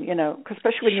comes in, cause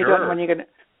especially when you don't know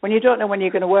when you don't know when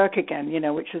you're going to work again,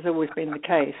 which has always been the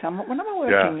case. When am I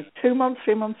working? 2 months,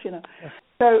 3 months,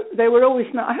 So they were always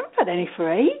not. I haven't had any for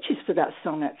ages for that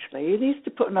song, actually. They used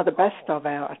to put another best of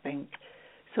out, I think,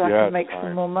 so I can make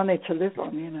some more money to live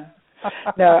on,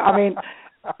 No, I mean,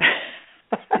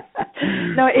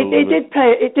 no,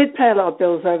 it did pay a lot of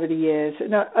bills over the years.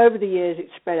 Over the years it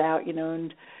spread out,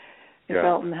 and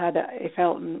if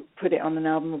Elton put it on an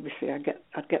album, obviously I'd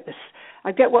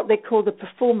get what they call the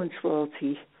performance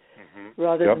royalty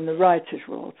rather than the writer's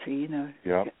royalty,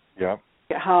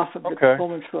 Get half of the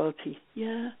performance royalty.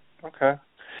 Yeah. Okay.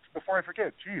 Before I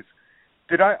forget,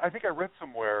 I think I read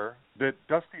somewhere that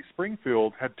Dusty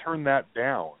Springfield had turned that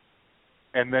down,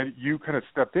 and then you kind of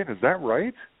stepped in. Is that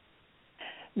right?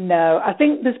 No, I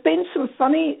think there's been some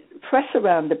funny press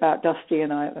around about Dusty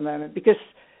and I at the moment because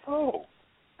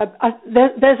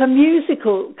there's a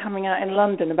musical coming out in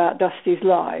London about Dusty's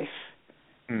life,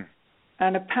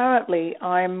 and apparently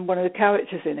I'm one of the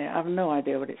characters in it. I have no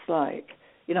idea what it's like.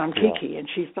 I'm Kiki and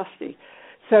she's Dusty.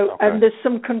 So, and there's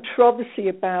some controversy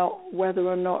about whether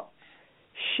or not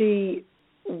she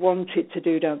wanted to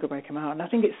do Don't Go Breaking My Heart. And I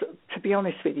think it's, to be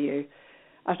honest with you,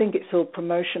 I think it's all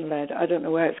promotion-led. I don't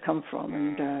know where it's come from,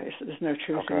 and there's no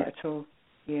truth in it at all.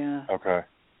 Yeah. Okay.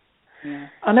 Yeah.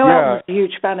 I know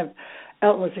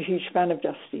Elton was a huge fan of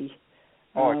Dusty.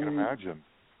 I can imagine.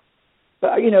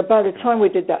 But, by the time we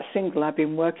did that single, I'd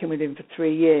been working with him for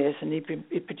 3 years, and he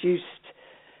produced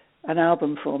an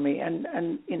album for me, and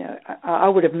I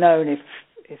would have known if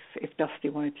Dusty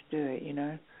wanted to do it,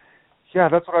 Yeah,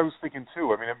 that's what I was thinking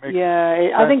too. I mean, it makes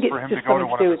sense I think it's for him just to go to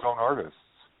one of his own artists.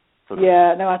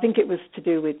 Yeah, no, I think it was to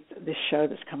do with this show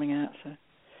that's coming out. So.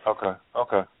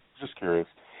 Okay. Just curious.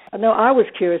 No, I was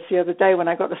curious the other day when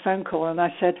I got the phone call, and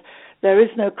I said, "There is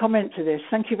no comment to this.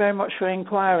 Thank you very much for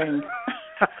inquiring."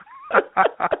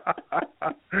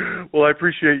 Well, I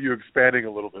appreciate you expanding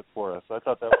a little bit for us. I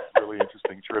thought that was really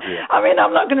interesting trivia. I mean,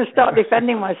 I'm not going to start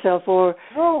defending myself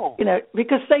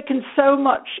because they can so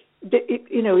much,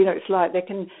 it's like they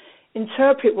can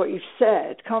interpret what you've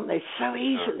said, can't they, so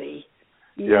easily.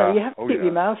 You have to keep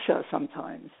your mouth shut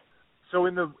sometimes. So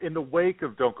in the wake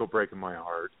of Don't Go Breaking My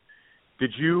Heart,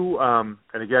 did you, and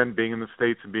again, being in the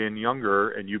States and being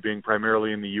younger and you being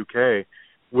primarily in the UK,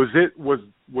 was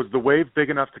the wave big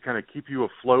enough to kind of keep you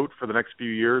afloat for the next few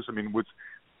years? I mean,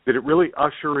 did it really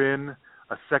usher in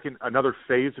another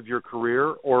phase of your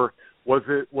career, or was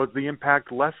the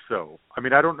impact less so? I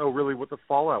mean, I don't know really what the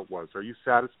fallout was. Are you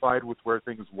satisfied with where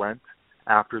things went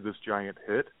after this giant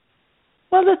hit?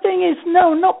 Well, the thing is,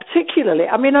 no, not particularly.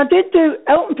 I mean,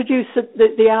 Elton produced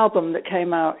the album that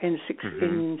came out in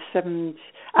 '7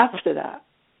 after that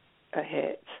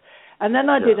hit. And then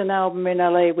I did an album in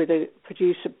LA with a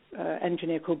producer,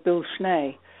 engineer called Bill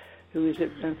Schnee, who was a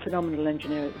phenomenal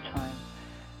engineer at the time.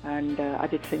 And I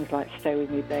did things like Stay With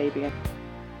Me, Baby.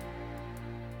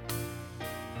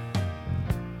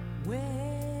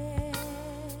 Where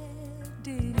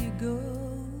did you go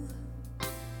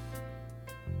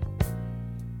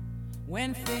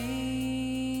when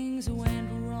things went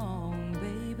wrong,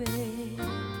 baby?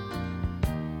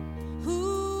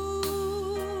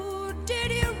 Who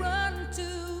did you run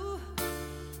to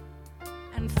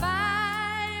and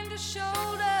find a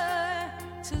shoulder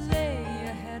to lay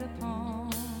your head upon?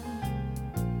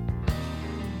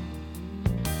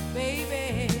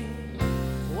 Baby,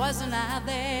 wasn't I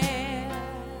there?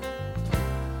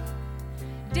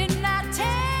 Didn't I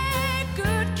take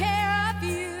good care of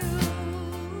you?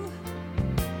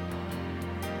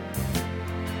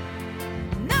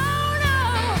 No,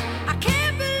 I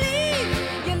can't believe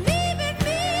you're leaving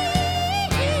me.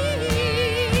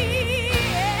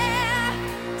 Yeah.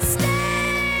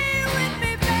 Stay with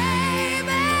me,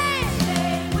 baby.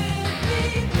 Stay with me,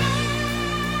 baby.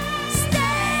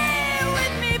 Stay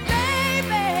with me,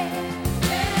 baby.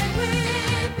 Stay with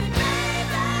me,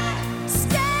 baby.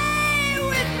 Stay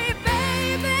with me,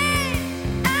 baby.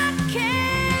 I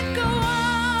can't go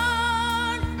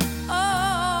on. Oh,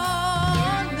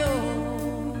 no.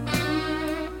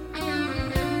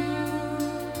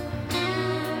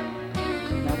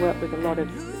 And I worked with a lot of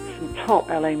some top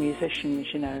LA musicians,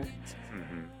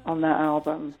 on that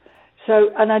album. So,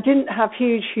 and I didn't have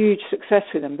huge success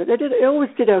with them, but they always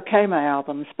did okay, my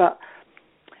albums. But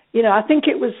I think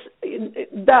it was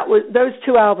those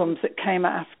two albums that came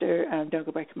after Don't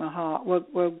Go Breaking My Heart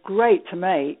were great to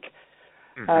make.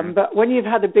 But when you've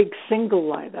had a big single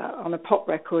like that on a pop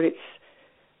record, it's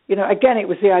again, it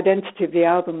was the identity of the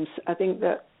albums. I think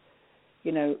that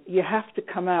you have to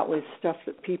come out with stuff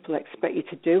that people expect you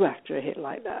to do after a hit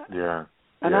like that. Yeah.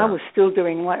 And I was still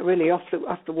doing like really off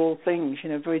the wall things,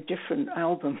 very different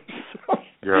albums.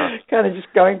 Yeah. Kind of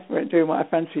just going for it, doing what I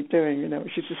fancied doing,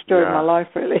 which is the story of my life,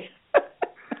 really.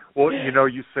 Well,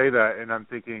 you say that, and I'm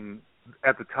thinking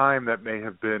at the time that may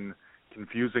have been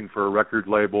confusing for a record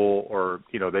label, or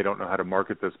they don't know how to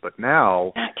market this. But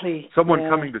now, someone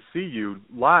coming to see you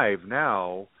live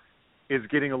now is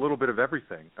getting a little bit of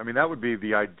everything. I mean, that would be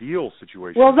the ideal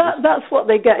situation. Well, that's what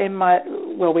they get in my.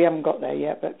 Well, we haven't got there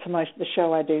yet, but the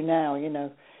show I do now,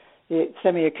 the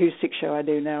semi-acoustic show I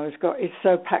do now it's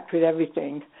so packed with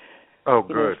everything. Oh,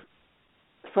 good.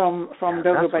 From Don't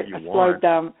Go Breaking, a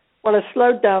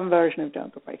slowed down version of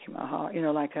Don't Go Breaking My Heart,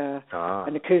 like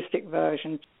an acoustic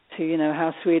version, to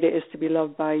How Sweet It Is to Be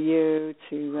Loved by You,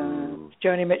 to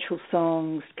Joni Mitchell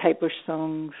songs, Kate Bush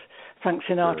songs, Frank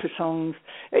Sinatra songs.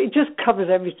 It just covers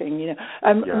everything,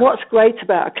 What's great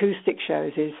about acoustic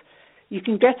shows is you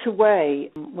can get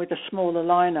away with a smaller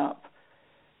lineup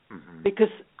because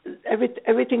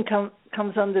everything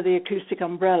comes under the acoustic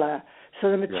umbrella, so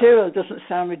the material doesn't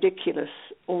sound ridiculous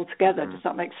altogether. Does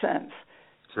that make sense?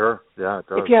 Sure, yeah, it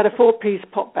does. If you had a 4-piece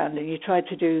pop band and you tried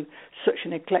to do such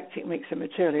an eclectic mix of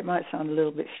material, it might sound a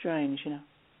little bit strange,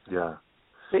 Yeah.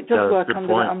 But it does work under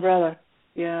that umbrella.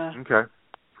 Yeah. Okay.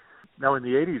 Now, in the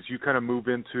 80s, you kind of move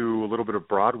into a little bit of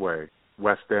Broadway,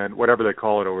 West End, whatever they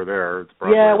call it over there. It's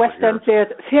Broadway. Yeah, West End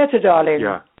theater, darling.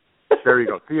 Yeah. There you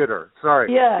go, theater.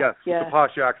 Sorry. Yes, with the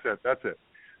posh accent. That's it.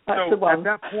 That's the one. At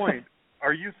that point,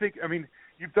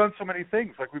 you've done so many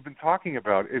things like we've been talking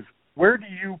about. Where do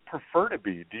you prefer to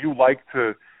be? Do you like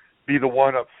to be the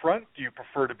one up front? Do you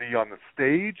prefer to be on the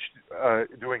stage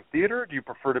doing theater? Do you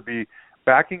prefer to be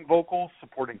backing vocals,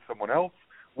 supporting someone else?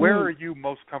 Where are you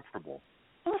most comfortable?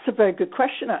 Well, that's a very good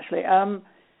question, actually.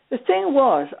 The thing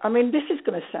was, this is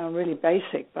going to sound really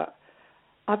basic, but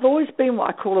I've always been what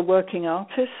I call a working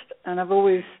artist, and I've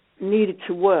always needed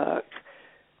to work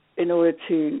in order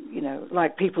to,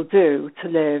 like people do, to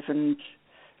live and,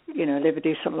 live a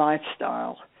decent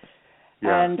lifestyle.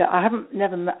 Yeah. And I've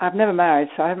never married,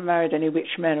 so I haven't married any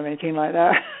rich men or anything like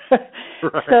that.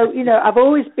 Right. So, I've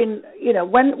always been,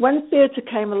 when theatre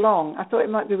came along, I thought it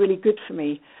might be really good for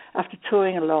me after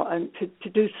touring a lot and to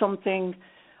do something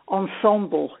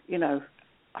ensemble,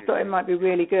 I thought it might be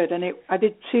really good. And I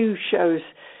did 2 shows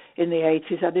in the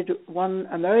 80s. I did one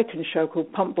American show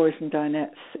called Pump Boys and Dinettes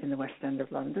in the West End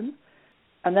of London.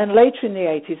 And then later in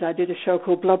the 80s, I did a show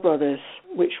called Blood Brothers,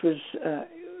 which was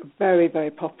very,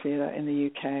 very popular in the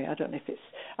UK. I don't know if it's...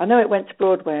 I know it went to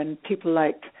Broadway, and people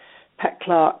like Pat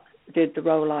Clark did the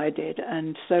role I did,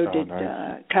 and so did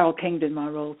nice. Carole King did my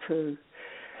role too.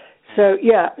 So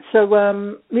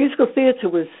musical theatre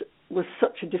was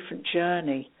such a different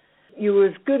journey. You were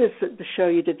as good as the show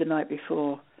you did the night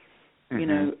before, you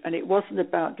know, and it wasn't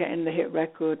about getting the hit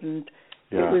record, and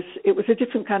it was a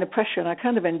different kind of pressure, and I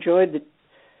kind of enjoyed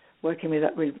working with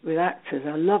actors.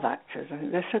 I love actors. I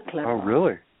think they're so clever. Oh,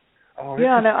 really? Oh,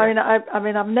 yeah. No, I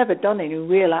mean, I've never done any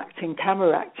real acting,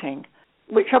 camera acting,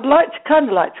 which I'd kind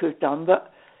of like to have done,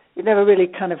 but it never really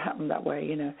kind of happened that way,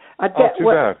 you know. Too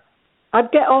bad.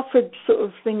 I'd get offered sort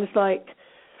of things like,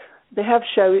 they have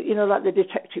shows, you know, like the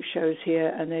detective shows here,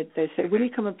 and they say, will you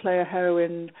come and play a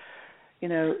heroine, you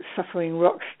know, suffering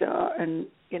rock star? And,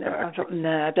 you know, I thought,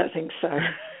 no, I don't think so.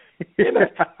 You know?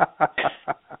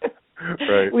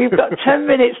 Right. We've got 10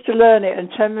 minutes to learn it and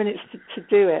 10 minutes to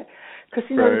do it. Because,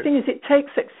 you know, the thing is, it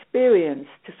takes experience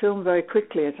to film very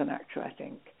quickly as an actor, I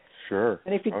think. Sure.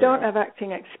 And if you don't have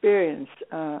acting experience,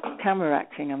 camera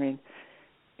acting, I mean,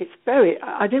 it's very...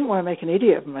 I didn't want to make an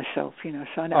idiot of myself, you know,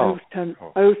 so I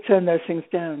always turn those things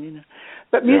down, you know.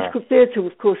 But musical theatre,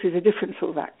 of course, is a different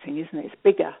sort of acting, isn't it? It's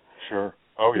bigger. Sure.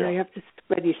 Oh, yeah. You know, you have to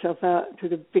spread yourself out to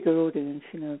the bigger audience,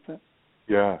 you know. But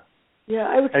yeah.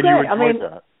 Yeah, it was and great. You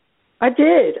enjoyed that. I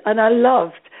did, and I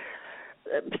loved...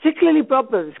 particularly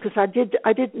Brothers, because I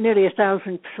did nearly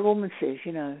 1,000 performances,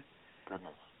 you know.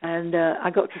 Goodness. And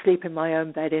I got to sleep in my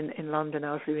own bed in London.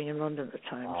 I was living in London at the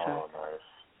time. Oh, so nice.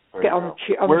 get on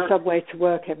the subway to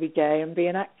work every day and be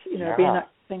an act, you know, be an actor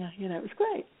singer. You know, it was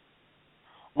great.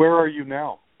 Where are you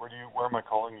now? Where am I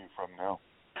calling you from now?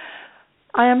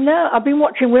 I am now. I've been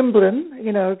watching Wimbledon.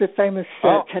 You know, the famous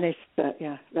tennis.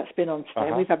 That's been on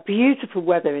today. We've had beautiful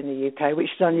weather in the UK, which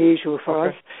is unusual for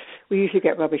us. We usually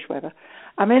get rubbish weather.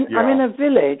 I'm in a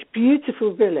village,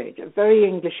 beautiful village, a very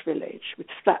English village with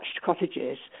thatched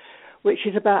cottages, which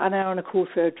is about an hour and a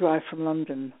quarter drive from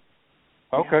London.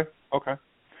 Okay.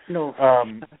 North.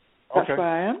 That's where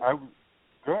I am.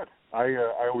 Good.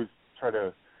 I always try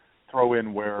to throw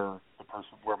in where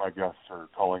my guests are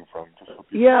calling from, just so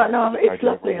people. Yeah, no, it's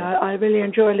lovely. I really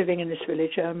enjoy living in this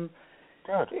village.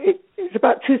 Good. It's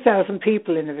about 2,000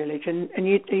 people in the village, and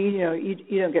you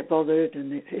don't get bothered,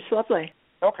 and it's lovely.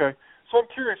 Okay. So I'm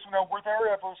curious, you know, were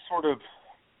there ever sort of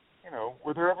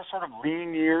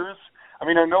lean years? I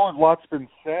mean, I know a lot's been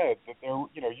said that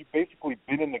you've basically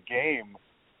been in the game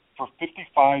for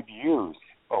 55 years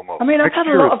almost. I mean, I've had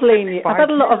a lot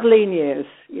of lean years.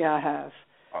 Yeah, I have.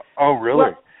 Oh, really?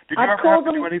 Well, did you ever have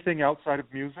to do anything outside of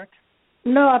music?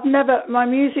 No, I've never. My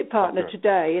music partner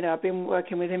today, you know, I've been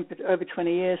working with him for over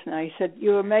 20 years now. He said,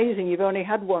 "You're amazing. You've only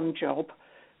had one job."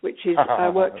 Which is, I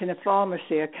worked in a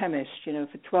pharmacy, a chemist, you know,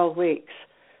 for 12 weeks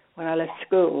when I left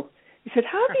school. He said,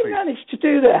 how do you manage to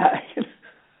do that?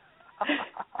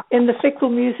 In the fickle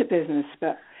music business.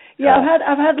 But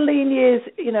I've had lean years,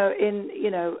 you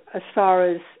know, as far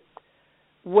as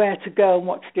where to go and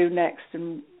what to do next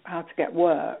and how to get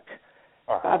work.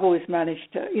 But I've always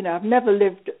managed to, you know, I've never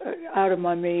lived out of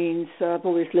my means, so I've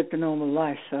always lived a normal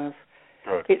life, so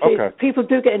people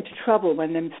do get into trouble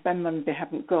when they spend money they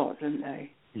haven't got, don't they?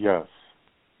 Yes.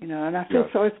 You know, and I feel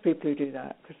sorry for people who do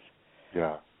that, because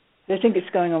they think it's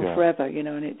going on forever, you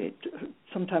know, and it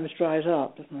sometimes dries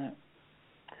up, doesn't it?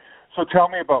 So tell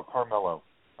me about Carmelo.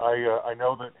 I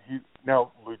know that he's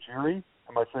now Lugeri.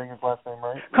 Am I saying his last name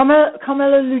right?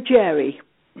 Carmelo Lugeri.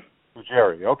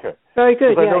 Lugeri, okay. Very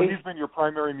good. I know he's been your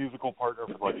primary musical partner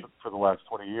for the last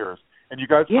 20 years, and you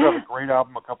guys put out a great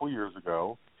album a couple years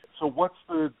ago. So what's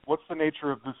the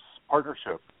nature of this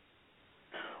partnership?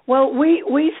 Well,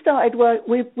 we started work.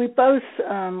 We both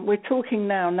we're talking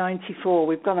now 94.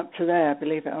 We've gone up to there,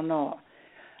 believe it or not.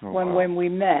 When we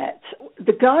met,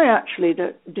 the guy actually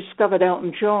that discovered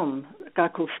Elton John, a guy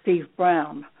called Steve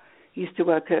Brown, used to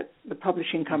work at the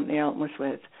publishing company Elton was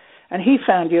with, and he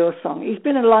found your song. He's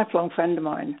been a lifelong friend of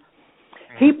mine.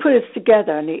 He put us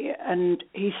together, and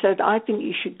he said, I think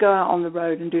you should go out on the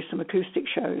road and do some acoustic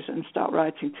shows and start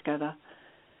writing together.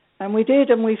 And we did,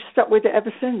 and we've stuck with it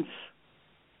ever since.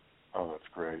 Oh, that's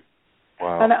great.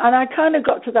 Wow. And I kind of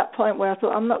got to that point where I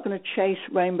thought, I'm not going to chase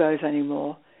rainbows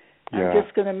anymore. I'm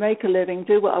just going to make a living,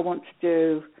 do what I want to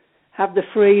do, have the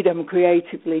freedom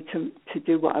creatively to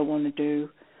do what I want to do.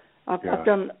 I've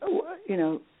done, you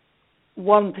know,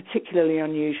 one particularly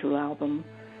unusual album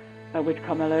with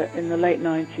Carmelo in the late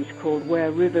 90s called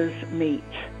Where Rivers Meet.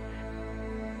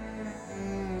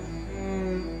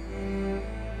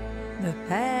 The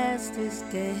past is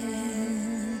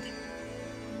dead.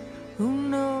 Who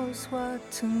knows what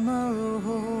tomorrow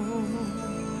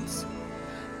holds?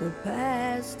 The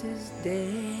past is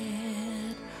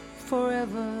dead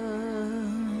forever.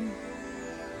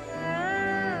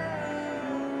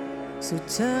 So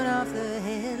turn off the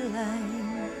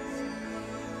headlights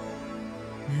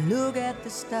and look at the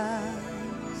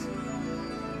stars.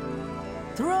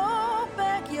 Throw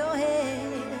back your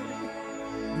head,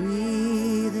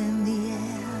 breathe in the air.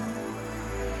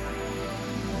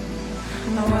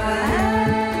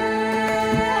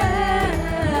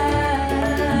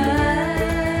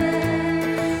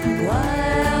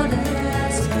 Wild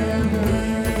as can be,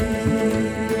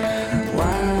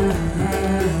 wild.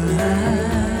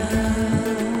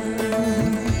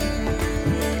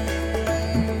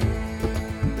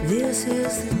 This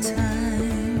is the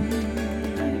time.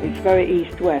 It's very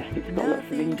east-west. It's got lots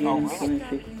of Indian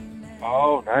influences.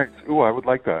 Oh, nice. Ooh, I would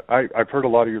like that. I've heard a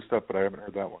lot of your stuff, but I haven't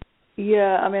heard that one.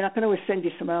 Yeah, I mean, I can always send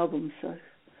you some albums. So,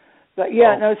 but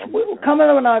yeah,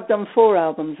 Kamala and I have done 4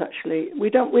 albums actually. We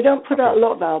don't put out a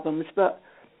lot of albums, but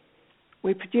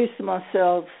we produce them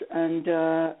ourselves and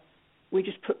we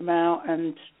just put them out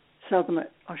and sell them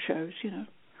at our shows. You know.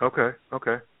 Okay.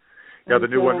 Yeah, the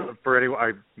new one for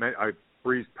anyone. I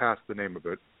breezed past the name of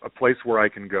it. A Place Where I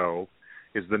Can Go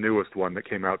is the newest one that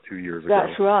came out 2 years ago.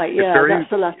 That's right. Yeah, that's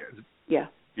the last. Yeah.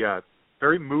 Yeah,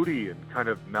 very moody and kind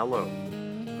of mellow.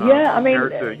 Yeah, I mean,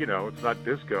 compared to, it's not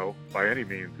disco by any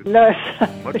means. It's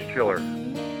much chiller.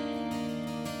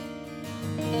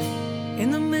 In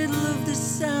the middle of the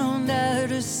sound, I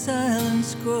heard a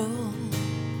silence grow,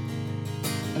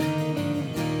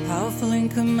 powerful in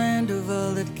command of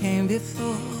all that came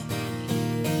before.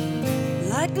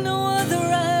 Like no other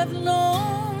I've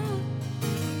known,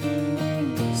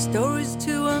 stories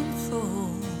to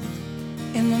unfold.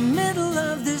 In the middle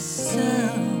of this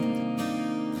sound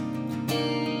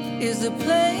is a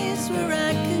place where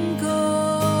I can go,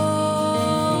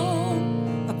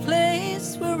 a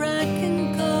place where I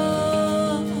can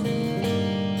go,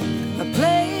 a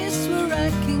place where I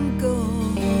can go.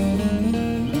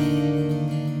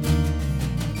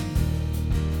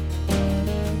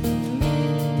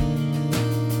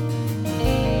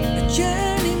 A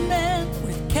journeyman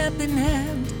with cap in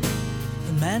hand,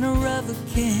 the manner of a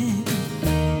king,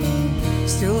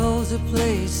 still holds a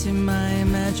place in my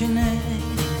imagination.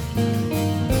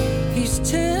 He's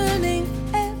turning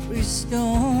every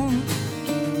stone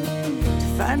to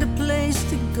find a place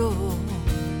to go,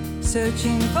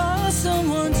 searching for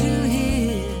someone to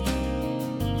hear.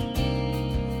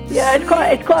 Yeah, it's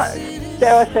quite,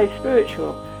 dare I say,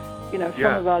 spiritual.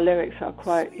 Some of our lyrics are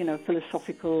quite,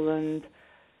 philosophical and,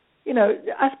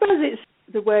 I suppose it's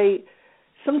the way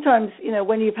sometimes,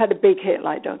 when you've had a big hit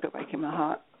like Don't Go Breaking My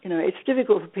Heart, it's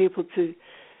difficult for people to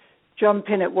jump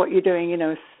in at what you're doing,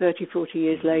 30, 40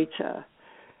 years later.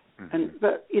 Mm-hmm.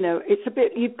 But it's a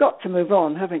bit, you've got to move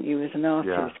on, haven't you, as an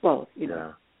artist? Yeah. Well,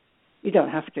 you don't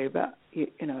have to, but, you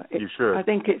should. I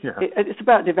think it's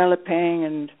about developing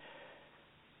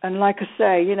and like I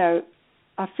say,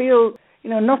 I feel,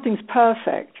 nothing's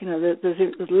perfect.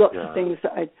 There's lots of things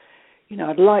that I'd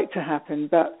like to happen,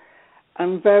 but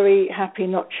I'm very happy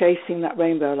not chasing that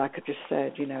rainbow, like I just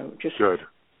said, just Good.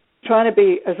 Trying to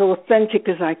be as authentic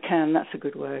as I can. That's a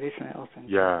good word, isn't it?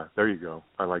 Authentic. Yeah, there you go.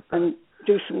 I like that. And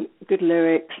do some good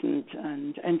lyrics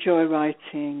and enjoy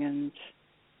writing. And,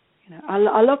 I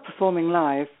love performing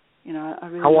live. I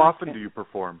really How like often it. do you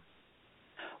perform?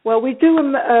 Well, we do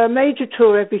a major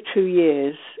tour every 2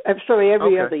 years. Every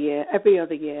other year.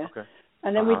 Okay.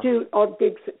 And then we do odd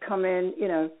gigs that come in,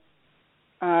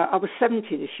 I was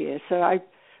 70 this year, so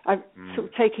I'm sort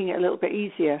of taking it a little bit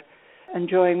easier,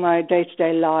 enjoying my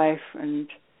day-to-day life and,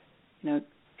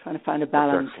 trying to find a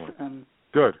balance. That's excellent.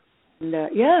 Good. And,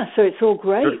 so it's all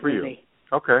great. Good for really.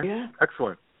 You. Okay. Yeah.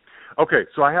 Excellent. Okay,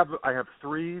 so I have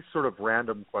 3 sort of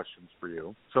random questions for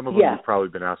you. Some of them have probably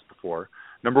been asked before.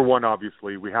 Number 1,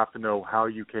 obviously, we have to know how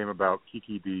you came about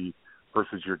Kiki Dee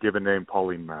versus your given name,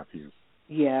 Pauline Matthews.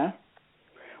 Yeah.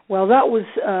 Well, that was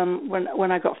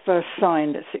when I got first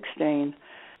signed at 16.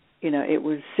 It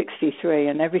was 63,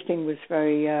 and everything was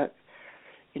very,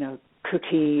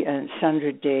 Cookie and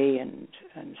Sandra Dee and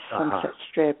Sunset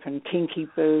Strip and Kinky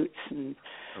Boots and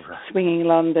Swinging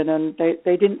London, and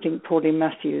they didn't think Pauline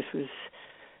Matthews was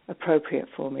appropriate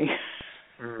for me.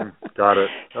 Got it.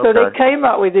 Okay. So they came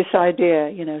up with this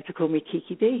idea, to call me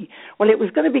Kiki Dee. Well, it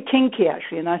was going to be Kinky,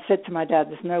 actually, and I said to my dad,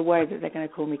 there's no way that they're going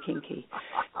to call me Kinky.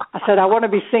 I said, I want to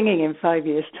be singing in 5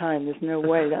 years' time. There's no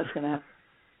way that's going to happen.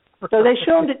 So they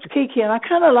shortened it to Kiki, and I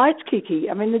kind of liked Kiki.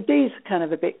 I mean, the D's are kind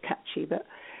of a bit catchy, but,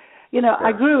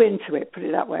 I grew into it, put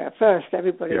it that way. At first,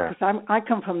 everybody, because I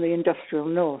come from the industrial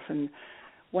north, and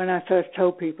when I first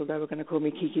told people they were going to call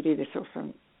me Kiki Dee, they sort of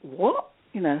thought, what?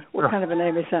 What kind of a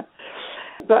name is that?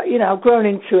 But, you know, I've grown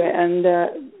into it, and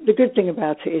the good thing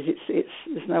about it is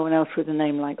there's no one else with a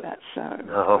name like that, so...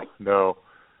 No.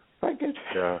 Quite good.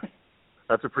 Yeah.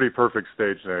 That's a pretty perfect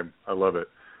stage name. I love it.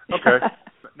 Okay.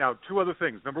 Now, two other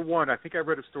things. Number one, I think I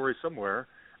read a story somewhere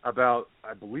about,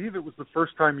 I believe it was the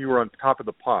first time you were on Top of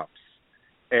the Pops,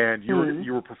 and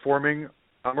you were performing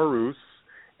Amarous,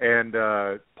 and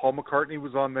Paul McCartney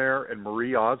was on there, and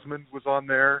Marie Osmond was on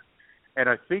there, and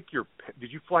I think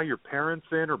did you fly your parents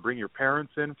in or bring your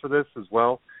parents in for this as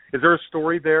well? Is there a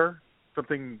story there,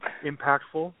 something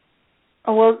impactful?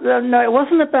 Oh, well, no, it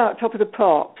wasn't about Top of the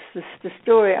Pops. The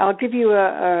story, I'll give you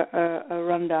a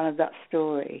rundown of that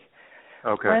story.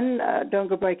 Okay. When Don't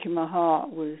Go Breaking My Heart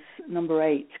was number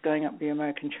 8 going up the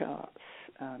American charts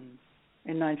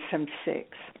in 1976,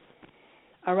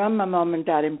 I ran my mum and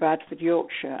dad in Bradford,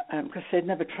 Yorkshire, because they'd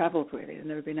never travelled really, they'd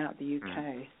never been out of the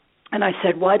UK. And I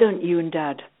said, why don't you and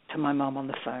Dad, to my mum on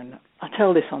the phone, I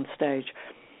tell this on stage,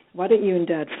 why don't you and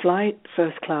Dad fly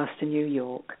first class to New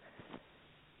York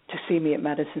to see me at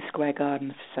Madison Square Garden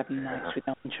for 7 nights with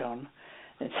Elton John,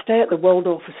 and stay at the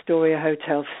Waldorf Astoria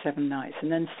Hotel for 7 nights, and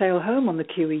then sail home on the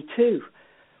QE2.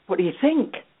 What do you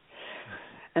think?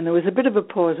 And there was a bit of a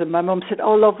pause, and my mum said,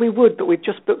 oh, love, we would, but we've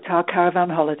just booked our caravan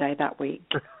holiday that week.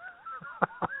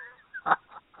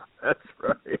 That's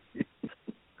right.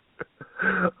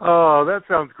 Oh, that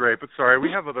sounds great, but sorry, we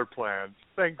have other plans.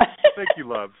 Thank you,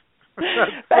 love.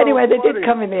 But anyway, they did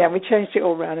come in the end. We changed it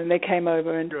all around, and they came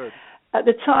over. And good. At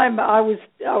the time, I was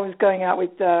going out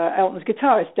with Elton's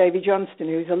guitarist, Davy Johnston,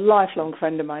 who's a lifelong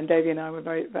friend of mine. Davy and I were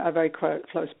very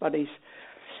close buddies.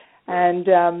 And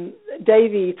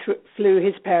Davy flew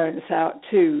his parents out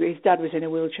too. His dad was in a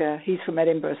wheelchair. He's from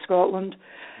Edinburgh, Scotland,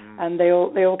 and they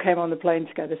all came on the plane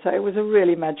together. So it was a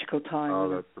really magical time. Oh,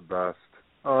 that's the best.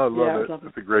 Oh, I love it. Lovely.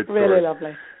 That's a great story. Really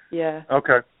lovely. Yeah.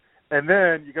 Okay. And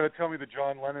then you got to tell me the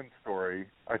John Lennon story.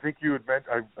 I think you had met,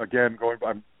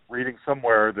 I'm reading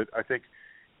somewhere that I think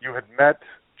you had met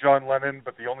John Lennon,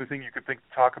 but the only thing you could think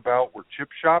to talk about were chip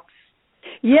shops.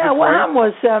 Yeah, what happened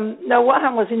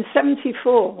was in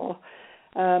 '74,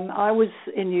 I was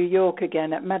in New York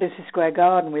again at Madison Square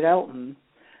Garden with Elton.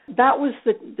 That was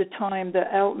the time that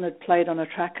Elton had played on a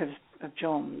track of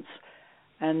John's,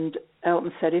 and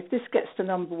Elton said, if this gets to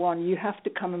number 1, you have to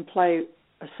come and play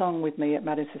a song with me at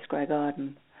Madison Square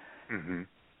Garden. Mm-hmm.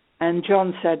 And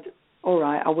John said, all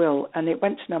right, I will. And it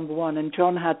went to number 1, and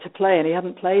John had to play, and he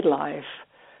hadn't played live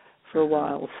for a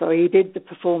while, so he did the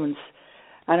performance.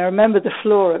 And I remember the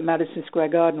floor at Madison Square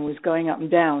Garden was going up and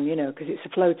down, you know, because it's a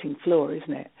floating floor,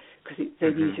 isn't it? Because they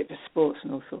use it for sports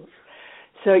and all sorts.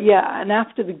 So, yeah, and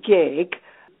after the gig,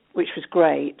 which was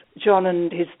great, John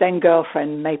and his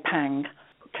then-girlfriend, May Pang,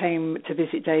 came to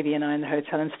visit Davey and I in the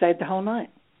hotel and stayed the whole night.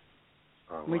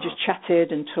 Oh, wow. We just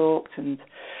chatted and talked, and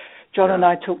John and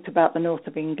I talked about the north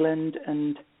of England,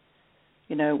 and,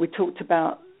 you know, we talked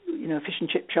about, you know, fish and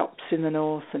chip shops in the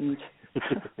north, and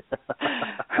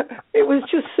it was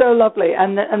just so lovely,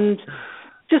 and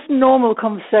just normal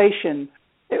conversation.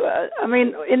 I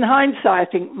mean, in hindsight, I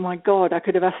think, my God, I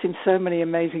could have asked him so many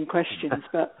amazing questions,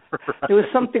 but there was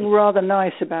something rather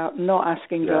nice about not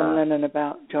asking John Lennon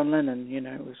about John Lennon, you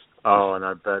know. It was, and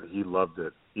I bet he loved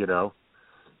it, you know.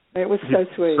 It was so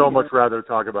sweet. So much rather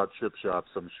talk about chip shops,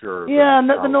 I'm sure. Yeah, and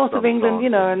the north of England, you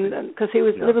know, and because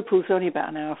Liverpool's only about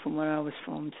an hour from where I was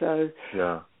from, so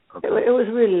it was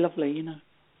really lovely, you know.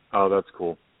 Oh, that's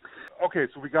cool. Okay,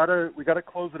 so we gotta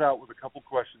close it out with a couple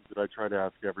questions that I try to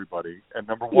ask everybody. And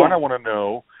number one, I want to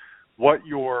know what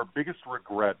your biggest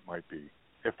regret might be.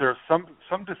 If there's some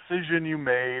decision you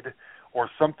made or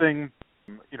something,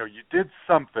 you know, you did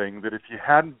something that if you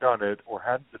hadn't done it or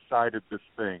hadn't decided this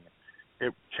thing,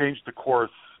 it changed the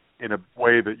course in a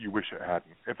way that you wish it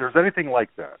hadn't. If there's anything like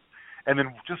that. And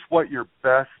then just what your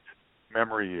best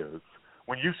memory is.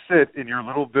 When you sit in your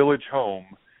little village home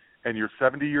and you're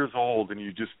 70 years old and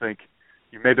you just think,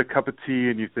 you made a cup of tea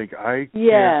and you think, I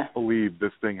can't believe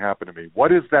this thing happened to me.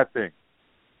 What is that thing?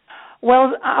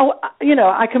 Well,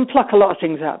 I can pluck a lot of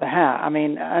things out of the hat. I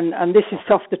mean, and this is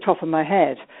off the top of my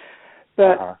head.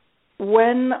 But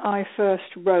when I first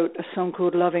wrote a song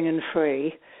called Loving and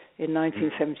Free in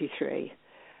 1973,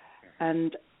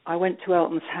 and I went to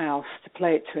Elton's house to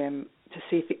play it to him to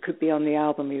see if it could be on the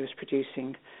album he was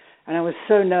producing. And I was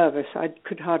so nervous, I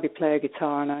could hardly play a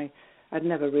guitar, and I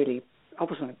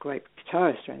wasn't a great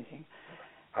guitarist or anything.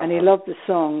 And he loved the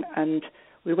song, and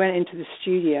we went into the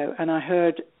studio, and I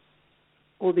heard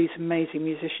all these amazing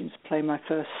musicians play my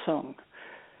first song,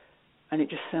 and it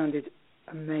just sounded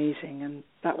amazing, and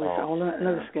that was, I'll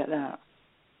never forget that.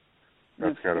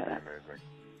 That's got to be amazing.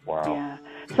 Wow. Yeah.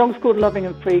 The song's called Loving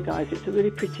and Free, guys. It's a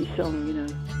really pretty song, you know.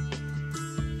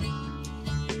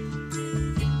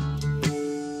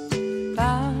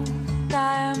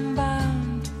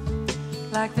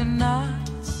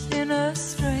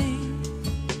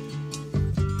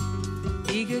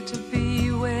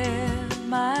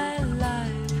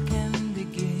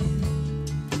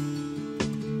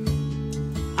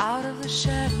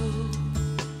 shadow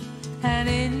and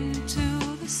into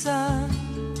the sun.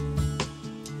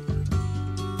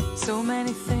 So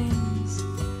many things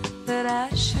that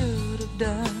I should have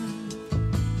done.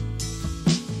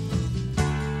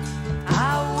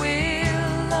 I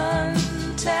will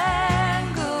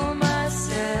untangle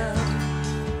myself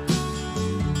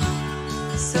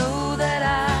so that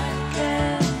I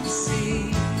can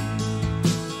see.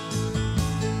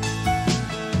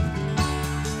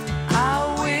 I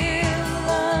will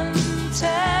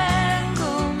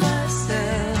untangle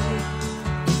myself.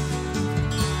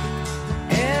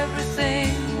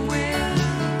 Everything will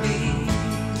be.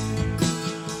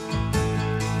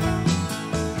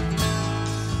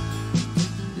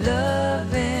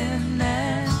 Loving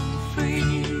and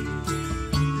free.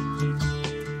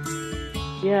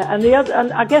 Yeah, and the other,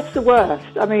 and I guess the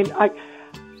worst. I mean, I'm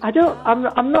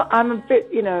a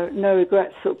bit, no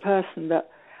regrets sort of person, but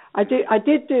I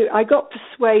got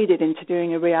persuaded into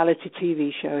doing a reality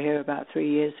TV show here about 3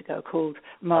 years ago called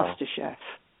MasterChef.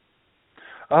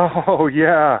 Oh,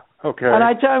 yeah. Okay. And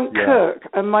I don't cook.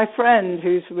 And my friend,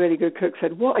 who's a really good cook,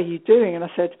 said, "What are you doing?" And I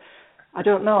said, "I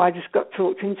don't know. I just got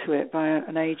talked into it by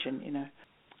an agent,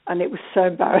 And it was so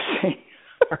embarrassing."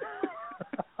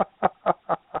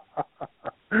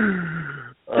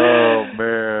 Oh,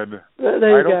 man. There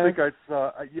you I don't go. think I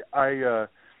saw. I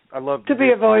love To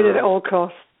be avoided at all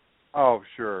costs. Oh,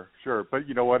 sure. But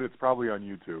you know what? It's probably on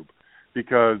YouTube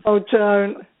because. Oh,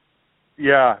 don't.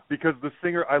 Yeah, because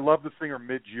I love the singer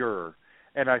Midge Ure,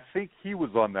 and I think he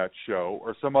was on that show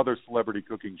or some other celebrity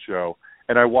cooking show,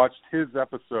 and I watched his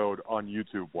episode on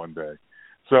YouTube one day.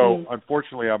 So,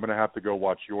 unfortunately, I'm going to have to go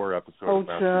watch your episode of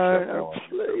MasterChef. Oh,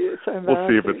 please. So we'll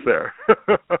see if it's there.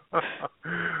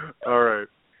 All right.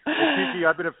 Well, Kiki,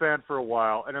 I've been a fan for a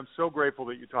while, and I'm so grateful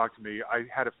that you talked to me. I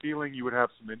had a feeling you would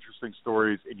have some interesting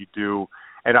stories, and you do.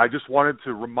 And I just wanted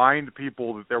to remind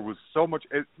people that there was so much,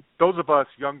 those of us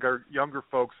younger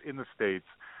folks in the States,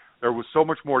 there was so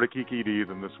much more to Kiki Dee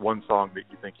than this one song that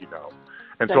you think you know.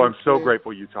 And so I'm so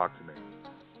grateful you talked to me.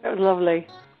 It was lovely.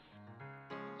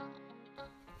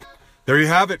 There you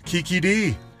have it, Kiki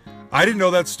Dee. I didn't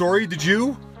know that story, did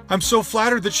you? I'm so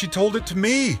flattered that she told it to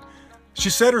me.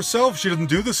 She said herself she doesn't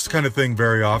do this kind of thing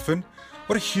very often.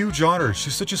 What a huge honor.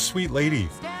 She's such a sweet lady.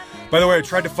 By the way, I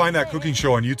tried to find that cooking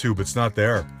show on YouTube. It's not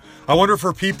there. I wonder if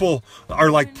her people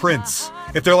are like Prince.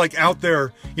 If they're like out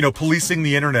there, policing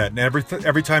the internet, and every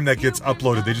time that gets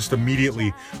uploaded, they just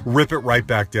immediately rip it right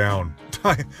back down.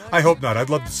 I hope not. I'd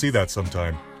love to see that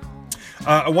sometime.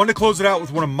 I wanted to close it out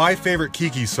with one of my favorite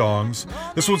Kiki songs.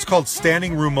 This one's called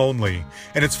Standing Room Only,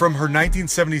 and it's from her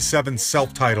 1977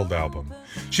 self-titled album.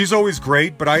 She's always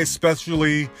great, but I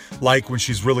especially like when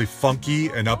she's really funky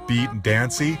and upbeat and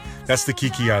dancey. That's the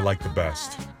Kiki I like the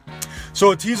best. So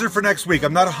a teaser for next week.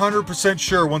 I'm not 100%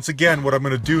 sure, once again, what I'm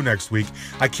going to do next week.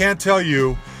 I can't tell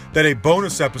you that a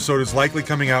bonus episode is likely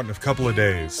coming out in a couple of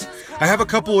days. I have a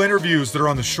couple interviews that are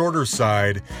on the shorter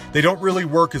side. They don't really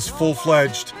work as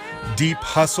full-fledged, deep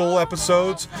hustle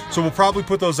episodes, so we'll probably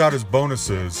put those out as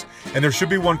bonuses. And there should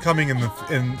be one coming in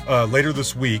later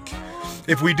this week.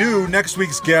 If we do, next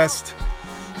week's guest,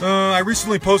 I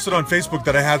recently posted on Facebook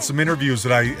that I had some interviews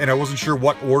that I wasn't sure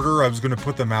what order I was going to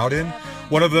put them out in.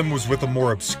 One of them was with a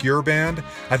more obscure band.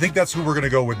 I think that's who we're going to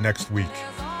go with next week.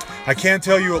 I can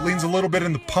tell you it leans a little bit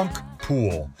in the punk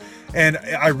pool. And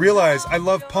I realize I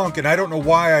love punk, and I don't know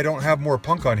why I don't have more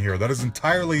punk on here. That is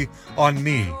entirely on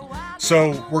me.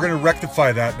 So we're going to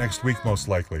rectify that next week, most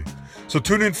likely. So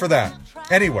tune in for that.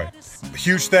 Anyway,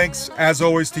 huge thanks, as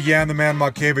always, to Jan the Man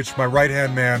Makevich, my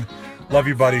right-hand man. Love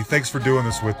you, buddy. Thanks for doing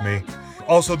this with me.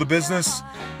 Also, the business,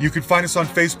 you can find us on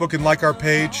Facebook and like our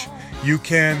page. You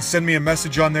can send me a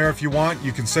message on there if you want.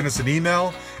 You can send us an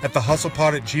email at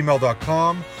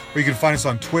thehustlepod@gmail.com, or you can find us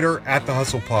on Twitter at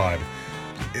thehustlepod.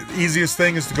 The easiest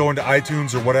thing is to go into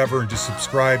iTunes or whatever and just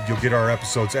subscribe. You'll get our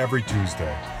episodes every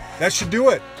Tuesday. That should do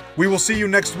it. We will see you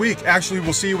next week. Actually,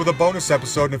 we'll see you with a bonus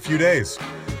episode in a few days.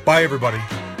 Bye, everybody.